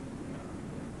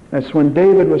 That's when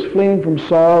David was fleeing from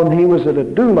Saul, and he was at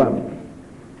Adullam.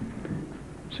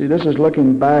 See, this is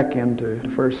looking back into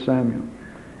 1 Samuel.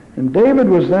 And David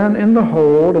was then in the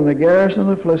hold, and the garrison of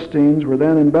the Philistines were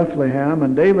then in Bethlehem.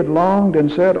 And David longed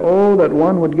and said, "Oh, that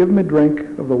one would give me drink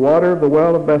of the water of the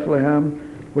well of Bethlehem,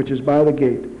 which is by the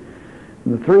gate."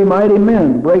 And the 3 mighty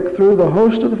men brake through the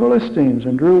host of the Philistines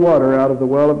and drew water out of the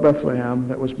well of Bethlehem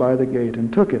that was by the gate,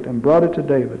 and took it and brought it to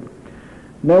David.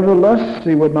 Nevertheless,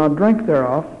 he would not drink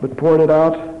thereof, but poured it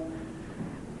out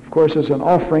Of course, it's an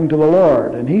offering to the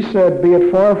Lord. And he said, "Be it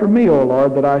far from me, O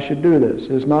Lord, that I should do this.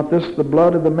 Is not this the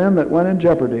blood of the men that went in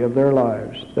jeopardy of their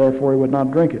lives?" Therefore he would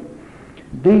not drink it.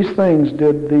 These things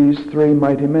did these three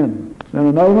mighty men. And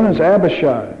another one is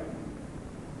Abishai.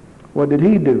 What did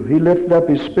he do? He lifted up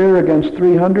his spear against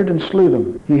 300 and slew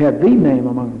them. He had the name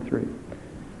among the three.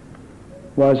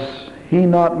 Was he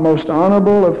not most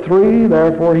honorable of three?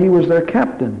 Therefore he was their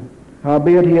captain.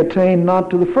 Howbeit he attained not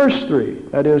to the first three.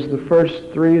 That is, the first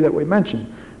three that we mentioned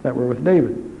that were with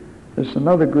David. This is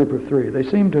another group of three. They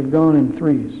seem to have gone in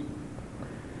threes.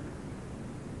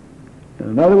 And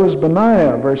another was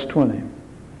Benaiah, verse 20.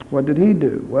 What did he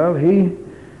do? Well, he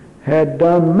had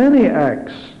done many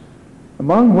acts,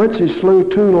 among which he slew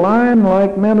 2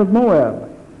 lion-like men of Moab.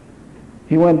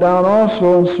 He went down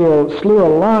also and slew a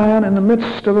lion in the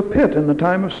midst of a pit in the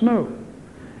time of snow.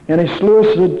 And he slew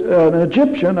an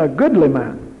Egyptian, a goodly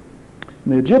man.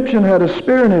 And the Egyptian had a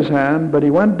spear in his hand, but he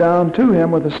went down to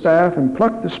him with a staff and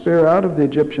plucked the spear out of the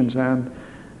Egyptian's hand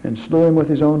and slew him with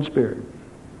his own spear.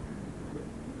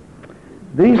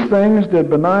 These things did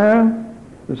Benaiah,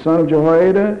 the son of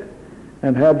Jehoiada,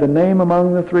 and had the name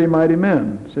among the three mighty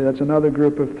men. See, that's another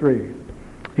group of three.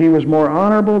 He was more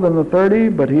honorable than the 30,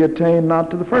 but he attained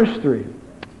not to the first three.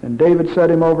 And David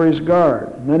set him over his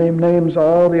guard. And then he names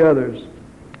all the others.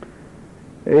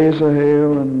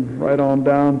 Asahel, and right on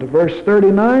down to verse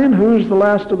 39. Who's the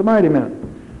last of the mighty men?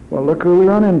 Well, look who we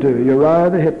run into, Uriah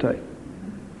the Hittite.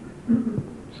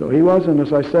 So he wasn't,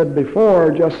 as I said before,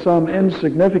 just some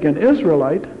insignificant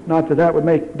Israelite. Not that that would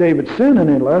make David sin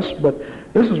any less, but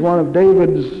this is one of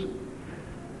David's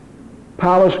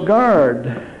palace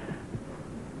guard,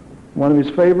 one of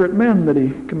his favorite men that he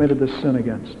committed this sin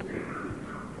against.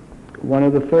 One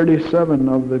of the 37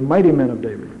 of the mighty men of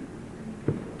David.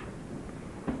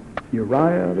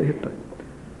 Uriah the Hittite.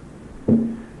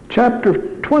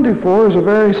 Chapter 24 is a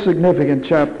very significant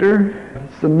chapter.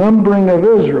 It's the numbering of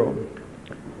Israel.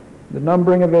 The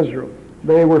numbering of Israel.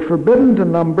 They were forbidden to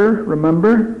number,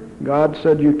 remember. God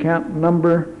said you can't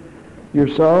number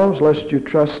yourselves lest you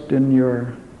trust in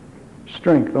your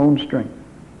strength, own strength.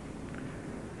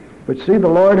 But see, the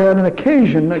Lord had an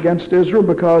occasion against Israel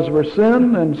because of her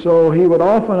sin, and so he would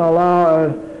often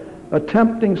allow a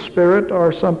tempting spirit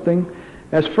or something.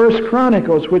 As 1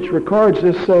 Chronicles, which records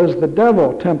this, says the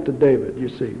devil tempted David, you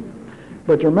see.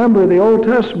 But remember, the Old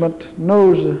Testament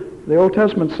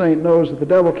saint knows that the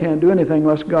devil can't do anything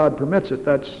unless God permits it.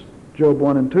 That's Job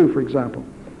 1 and 2, for example.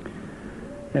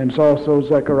 And it's also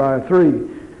Zechariah 3.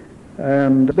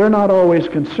 And they're not always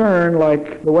concerned,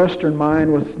 like the Western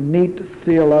mind, with neat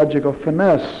theological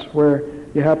finesse, where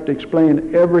you have to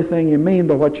explain everything you mean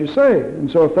by what you say.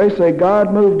 And so if they say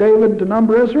God moved David to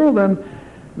number Israel, then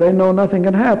they know nothing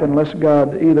can happen unless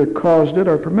God either caused it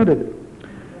or permitted it.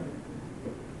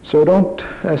 So don't,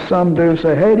 as some do,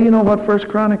 say, "Hey, do you know what 1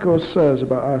 Chronicles says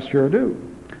about?" I sure do.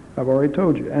 I've already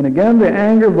told you. And again, the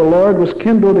anger of the Lord was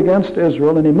kindled against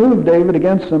Israel, and he moved David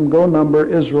against them, "Go number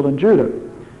Israel and Judah."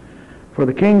 For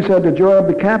the king said to Joab,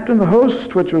 the captain of the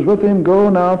host, which was with him, "Go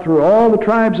now through all the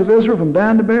tribes of Israel, from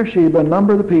Dan to Beersheba, and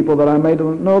number the people, that I may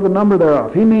know the number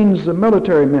thereof." He means the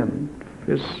military men,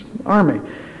 his army.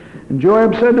 And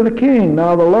Joab said to the king,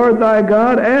 "Now the Lord thy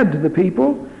God add to the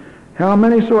people, how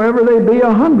many soever they be,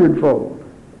 100-fold,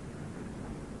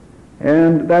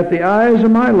 and that the eyes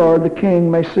of my lord the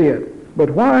king may see it.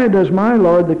 But why does my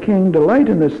lord the king delight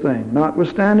in this thing?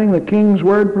 Notwithstanding the king's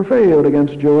word prevailed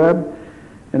against Joab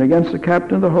and against the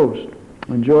captain of the host.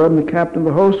 And Joab and the captain of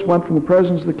the host went from the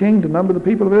presence of the king to number the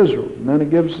people of Israel." And then it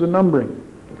gives the numbering,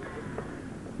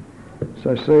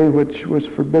 as I say, which was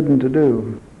forbidden to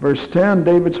do. Verse 10,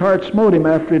 David's heart smote him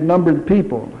after he had numbered the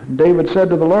people. And David said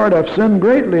to the Lord, "I've sinned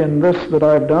greatly in this that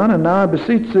I have done, and now I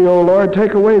beseech thee, O Lord,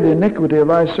 take away the iniquity of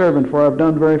thy servant, for I have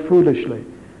done very foolishly."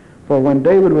 For when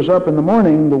David was up in the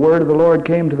morning, the word of the Lord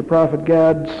came to the prophet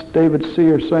Gad, David's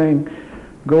seer, saying,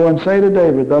 "Go and say to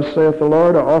David, Thus saith the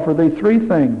Lord, I offer thee 3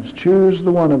 things. Choose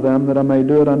the one of them, that I may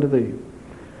do it unto thee."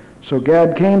 So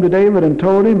Gad came to David and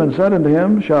told him and said unto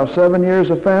him, "Shall 7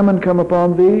 years of famine come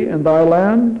upon thee in thy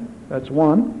land?" That's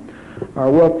one. "Or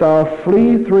wilt thou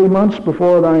flee 3 months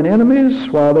before thine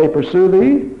enemies while they pursue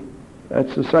thee?"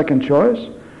 That's the second choice.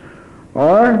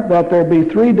 "Or that there be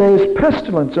 3 days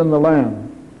pestilence in the land?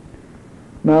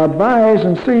 Now advise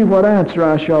and see what answer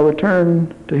I shall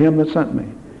return to him that sent me."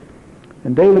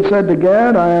 And David said to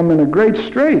Gad, "I am in a great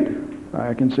strait."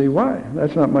 I can see why.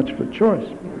 That's not much of a choice.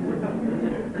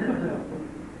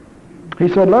 He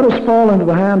said, "Let us fall into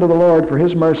the hand of the Lord, for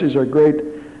his mercies are great,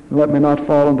 and let me not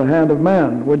fall into the hand of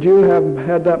man." Would you have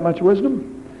had that much wisdom?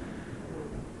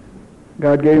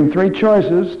 God gave him 3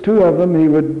 choices. 2 of them he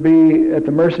would be at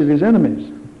the mercy of his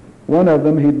enemies. one of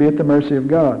them he'd be at the mercy of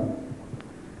God,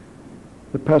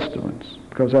 the pestilence,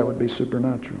 because that would be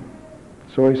supernatural.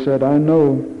 So he said, I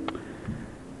know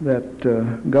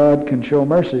that God can show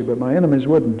mercy, but my enemies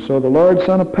wouldn't. So the Lord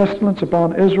sent a pestilence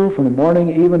upon Israel from the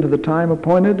morning even to the time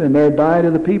appointed, and there died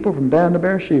of the people from Dan to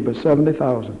Beersheba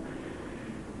 70,000.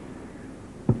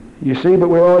 You see, but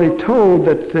we're already told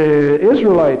that the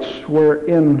Israelites were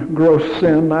in gross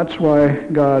sin. That's why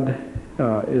God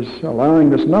is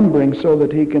allowing this numbering so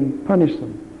that he can punish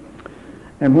them.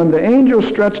 And when the angel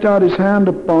stretched out his hand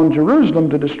upon Jerusalem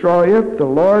to destroy it, the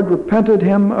Lord repented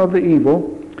him of the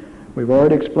evil. We've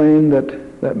already explained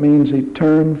that that means he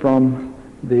turned from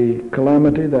the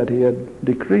calamity that he had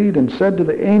decreed and said to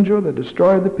the angel that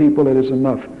destroyed the people, it is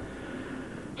enough.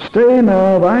 Stay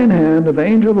now thine hand, and the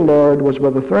angel of the Lord was by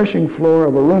the threshing floor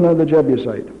of Araunah the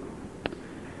Jebusite.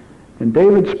 And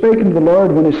David spake unto the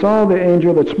Lord when he saw the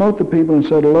angel that smote the people, and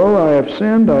said, Lo, I have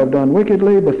sinned, I have done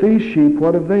wickedly, but these sheep,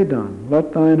 what have they done?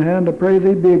 Let thine hand, I pray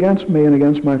thee, be against me and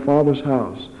against my father's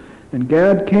house. And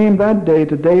Gad came that day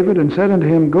to David, and said unto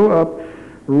him, Go up,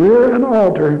 rear an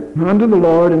altar unto the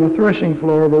Lord in the threshing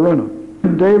floor of Araunah.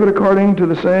 And David, according to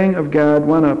the saying of Gad,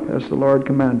 went up as the Lord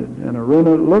commanded. And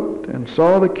Araunah looked and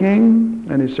saw the king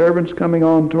and his servants coming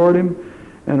on toward him.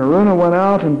 And Araunah went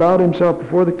out and bowed himself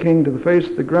before the king to the face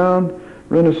of the ground.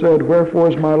 Araunah said,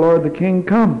 Wherefore is my lord the king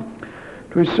come?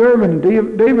 To his servant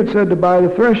David said, To buy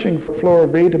the threshing floor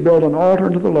of thee, to build an altar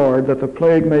unto the Lord, that the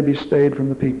plague may be stayed from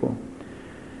the people.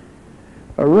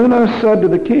 Araunah said to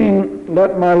the king,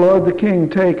 Let my lord the king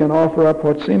take and offer up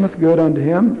what seemeth good unto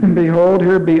him. And behold,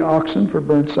 here be oxen for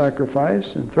burnt sacrifice,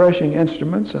 and threshing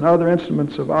instruments, and other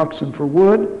instruments of oxen for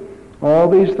wood. All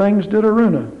these things did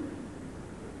Araunah,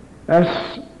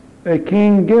 as a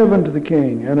king give unto the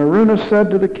king. And Araunah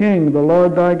said to the king, The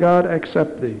Lord thy God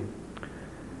accept thee.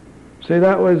 See,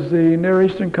 that was the Near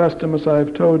Eastern custom, as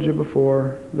I've told you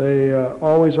before. They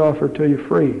always offer to you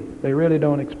free. They really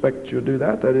don't expect you to do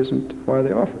that. That isn't why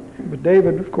they offer. But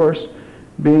David, of course,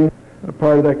 being a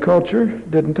part of that culture,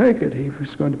 didn't take it. He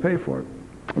was going to pay for it.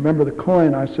 Remember the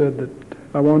coin I said that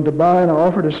I wanted to buy, and I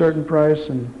offered a certain price,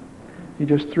 and he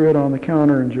just threw it on the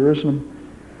counter in Jerusalem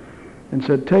and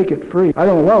said, Take it free. I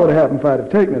don't know what would have happened if I'd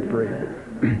have taken it free.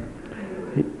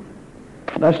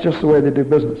 That's just the way they do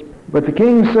business. But the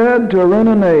king said to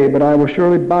Araunah, Nay, but I will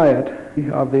surely buy it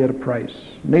of thee at a price.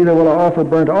 Neither will I offer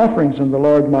burnt offerings unto the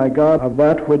Lord my God of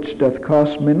that which doth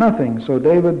cost me nothing. So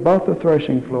David bought the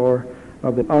threshing floor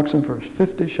of the oxen for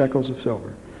 50 shekels of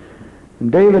silver.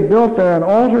 And David built there an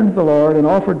altar unto the Lord, and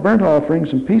offered burnt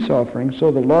offerings and peace offerings.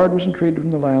 So the Lord was entreated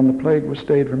from the land, the plague was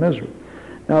stayed from Israel.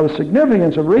 Now the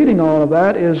significance of reading all of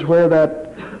that is where that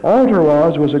altar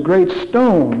was a great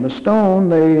stone. The stone,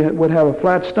 they would have a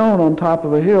flat stone on top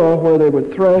of a hill where they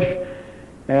would thresh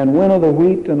and winnow the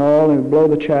wheat and all, and blow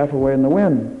the chaff away in the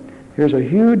wind. Here's a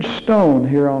huge stone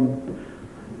here on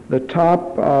the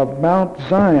top of Mount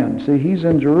Zion. See, he's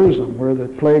in Jerusalem where the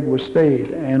plague was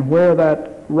stayed. And where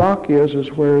that rock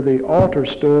is where the altar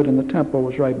stood, and the temple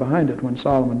was right behind it when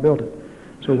Solomon built it.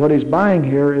 So what he's buying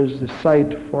here is the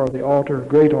site for the altar,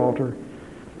 great altar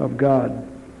of God,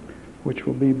 which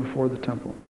will be before the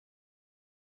temple.